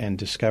up and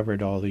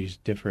discovered all these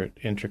different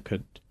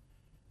intricate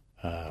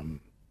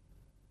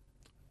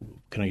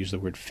can I use the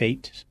word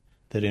fate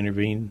that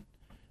intervened,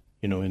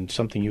 in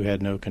something you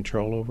had no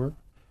control over?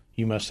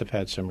 You must have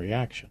had some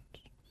reactions.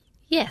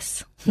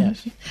 Yes.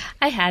 Yes.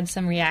 I had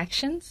some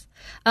reactions.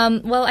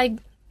 Well,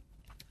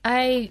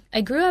 I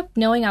grew up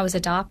knowing I was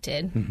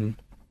adopted. Mm-hmm.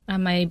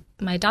 My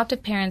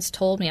adoptive parents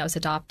told me I was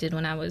adopted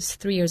when I was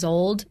 3 years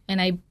old,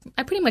 and I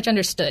pretty much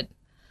understood.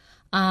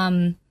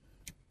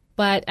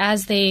 But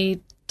as they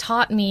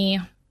taught me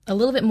a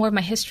little bit more of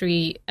my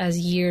history as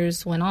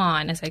years went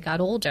on, as I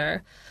got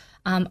older,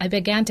 I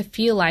began to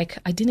feel like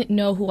I didn't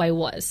know who I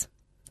was.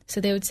 So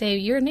they would say,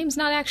 your name's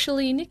not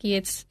actually Nikki,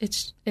 it's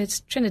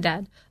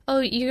Trinidad. Oh,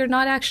 you're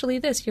not actually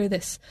this, you're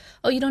this.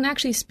 Oh, you don't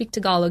actually speak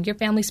Tagalog, your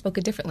family spoke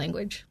a different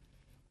language.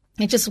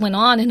 It just went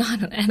on,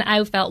 and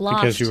I felt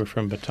lost. Because you were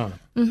from Bataan.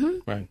 Mm-hmm.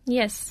 Right.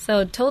 Yes,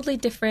 so totally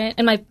different.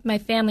 And my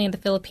family in the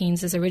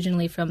Philippines is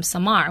originally from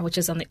Samar, which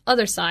is on the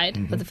other side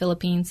of the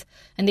Philippines,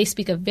 and they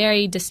speak a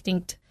very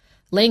distinct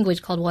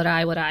language called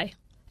Waray.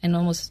 And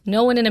almost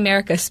no one in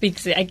America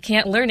speaks it. I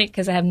can't learn it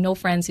because I have no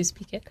friends who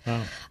speak it.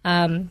 Oh.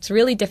 It's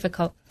really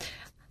difficult.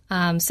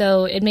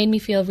 So it made me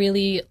feel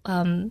really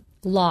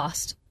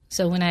lost.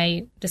 So when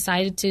I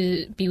decided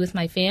to be with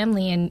my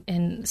family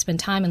and spend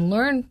time and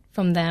learn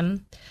from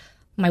them,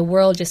 my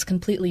world just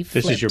completely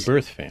flipped. This is your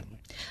birth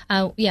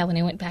family? Yeah, when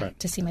I went back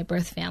to see my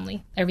birth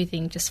family,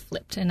 everything just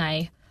flipped. And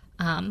I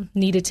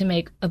needed to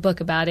make a book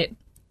about it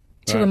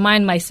to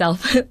remind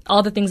myself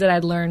all the things that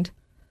I'd learned.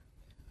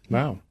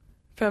 Wow.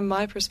 From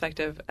my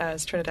perspective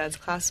as Trinidad's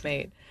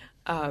classmate,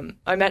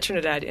 I met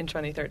Trinidad in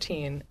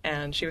 2013,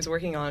 and she was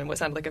working on what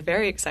sounded like a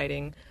very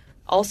exciting,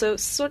 also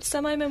sort of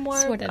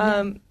semi-memoir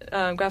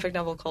graphic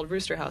novel called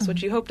Rooster House,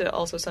 which you hope to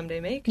also someday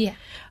make. Yeah.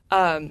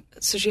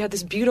 So she had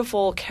this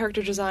beautiful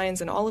character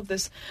designs and all of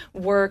this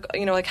work,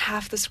 like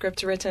half the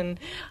script written.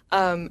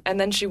 And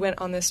then she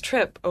went on this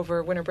trip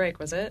over winter break,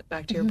 was it?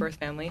 Back to your birth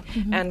family.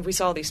 And we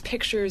saw these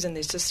pictures and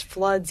these just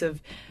floods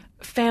of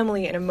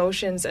family and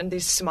emotions and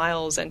these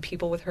smiles and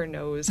people with her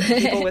nose and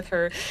people with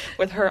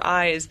her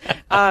eyes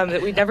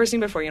that we'd never seen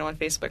before, on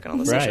Facebook and all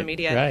the social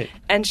media. Right.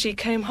 And she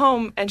came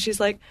home and she's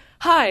like,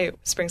 hi,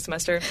 spring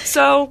semester.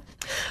 So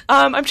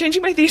I'm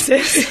changing my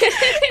thesis.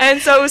 And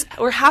so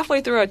we're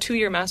halfway through a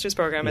 2-year master's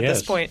program at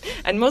this point.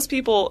 And most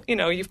people,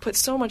 you've put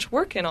so much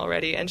work in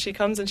already. And she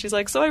comes and she's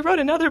like, so I wrote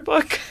another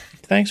book.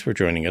 Thanks for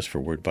joining us for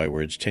Word by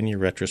Word's 10-year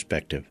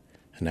retrospective.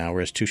 An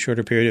hour is too short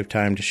a period of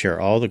time to share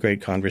all the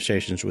great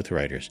conversations with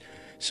writers,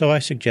 so I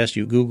suggest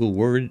you Google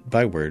Word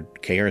by Word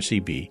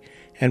KRCB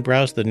and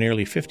browse the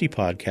nearly 50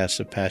 podcasts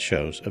of past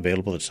shows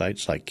available at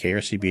sites like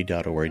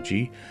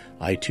krcb.org,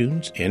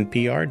 iTunes,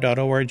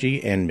 npr.org,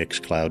 and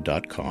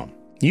mixcloud.com.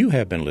 You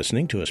have been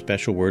listening to a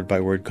special Word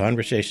by Word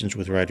Conversations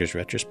with Writers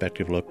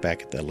retrospective look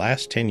back at the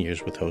last 10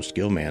 years with host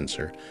Gil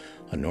Manser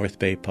on North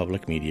Bay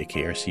Public Media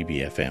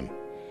KRCB FM.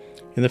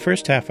 In the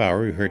first half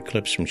hour, we heard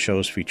clips from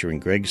shows featuring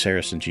Greg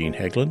Saracen, Gene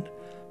Hegland,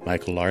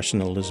 Michael Larson,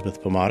 Elizabeth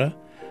Pomada,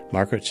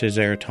 Margaret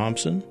Césaire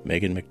Thompson,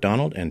 Megan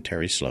McDonald, and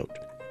Terry Sloat.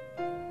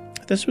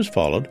 This was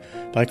followed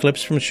by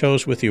clips from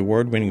shows with the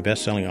award-winning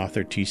best-selling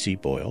author T.C.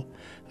 Boyle,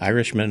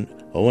 Irishman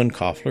Owen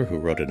Koffler, who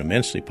wrote an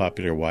immensely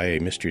popular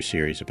YA mystery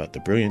series about the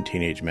brilliant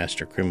teenage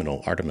master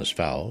criminal Artemis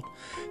Fowl,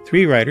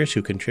 3 writers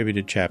who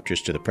contributed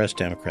chapters to the Press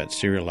Democrat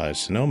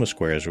serialized Sonoma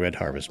Square's Red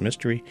Harvest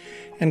Mystery,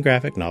 and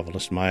graphic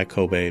novelist Maya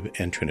Kobabe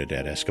and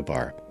Trinidad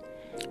Escobar.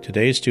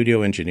 Today's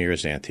studio engineer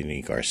is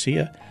Anthony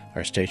Garcia,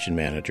 our station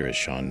manager is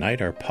Sean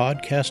Knight, our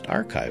podcast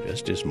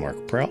archivist is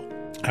Mark Prell,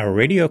 our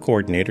radio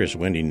coordinator is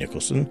Wendy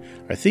Nicholson,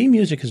 our theme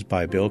music is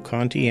by Bill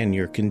Conti, and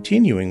your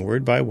continuing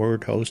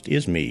word-by-word host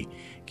is me,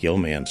 Gil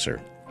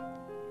Manser.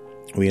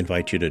 We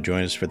invite you to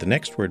join us for the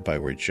next Word by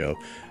Word show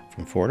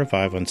from 4 to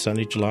 5 on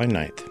Sunday, July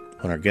 9th,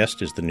 when our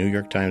guest is the New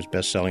York Times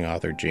bestselling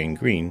author Jane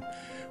Green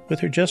with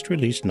her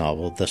just-released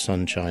novel, The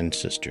Sunshine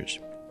Sisters.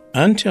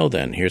 Until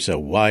then, here's a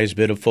wise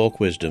bit of folk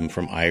wisdom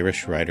from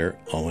Irish writer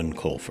Owen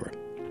Colfer.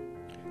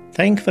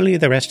 Thankfully,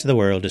 the rest of the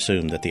world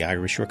assumed that the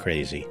Irish were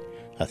crazy,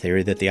 a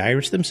theory that the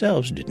Irish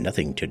themselves did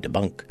nothing to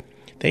debunk.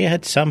 They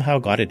had somehow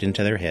got it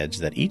into their heads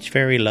that each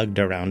fairy lugged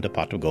around a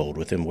pot of gold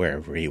with him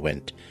wherever he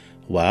went.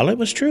 While it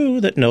was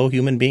true that no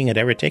human being had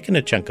ever taken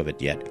a chunk of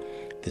it yet,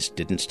 this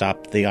didn't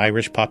stop the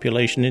Irish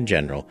population in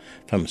general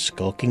from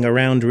skulking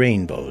around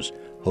rainbows,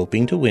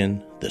 hoping to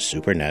win the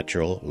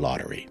supernatural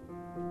lottery.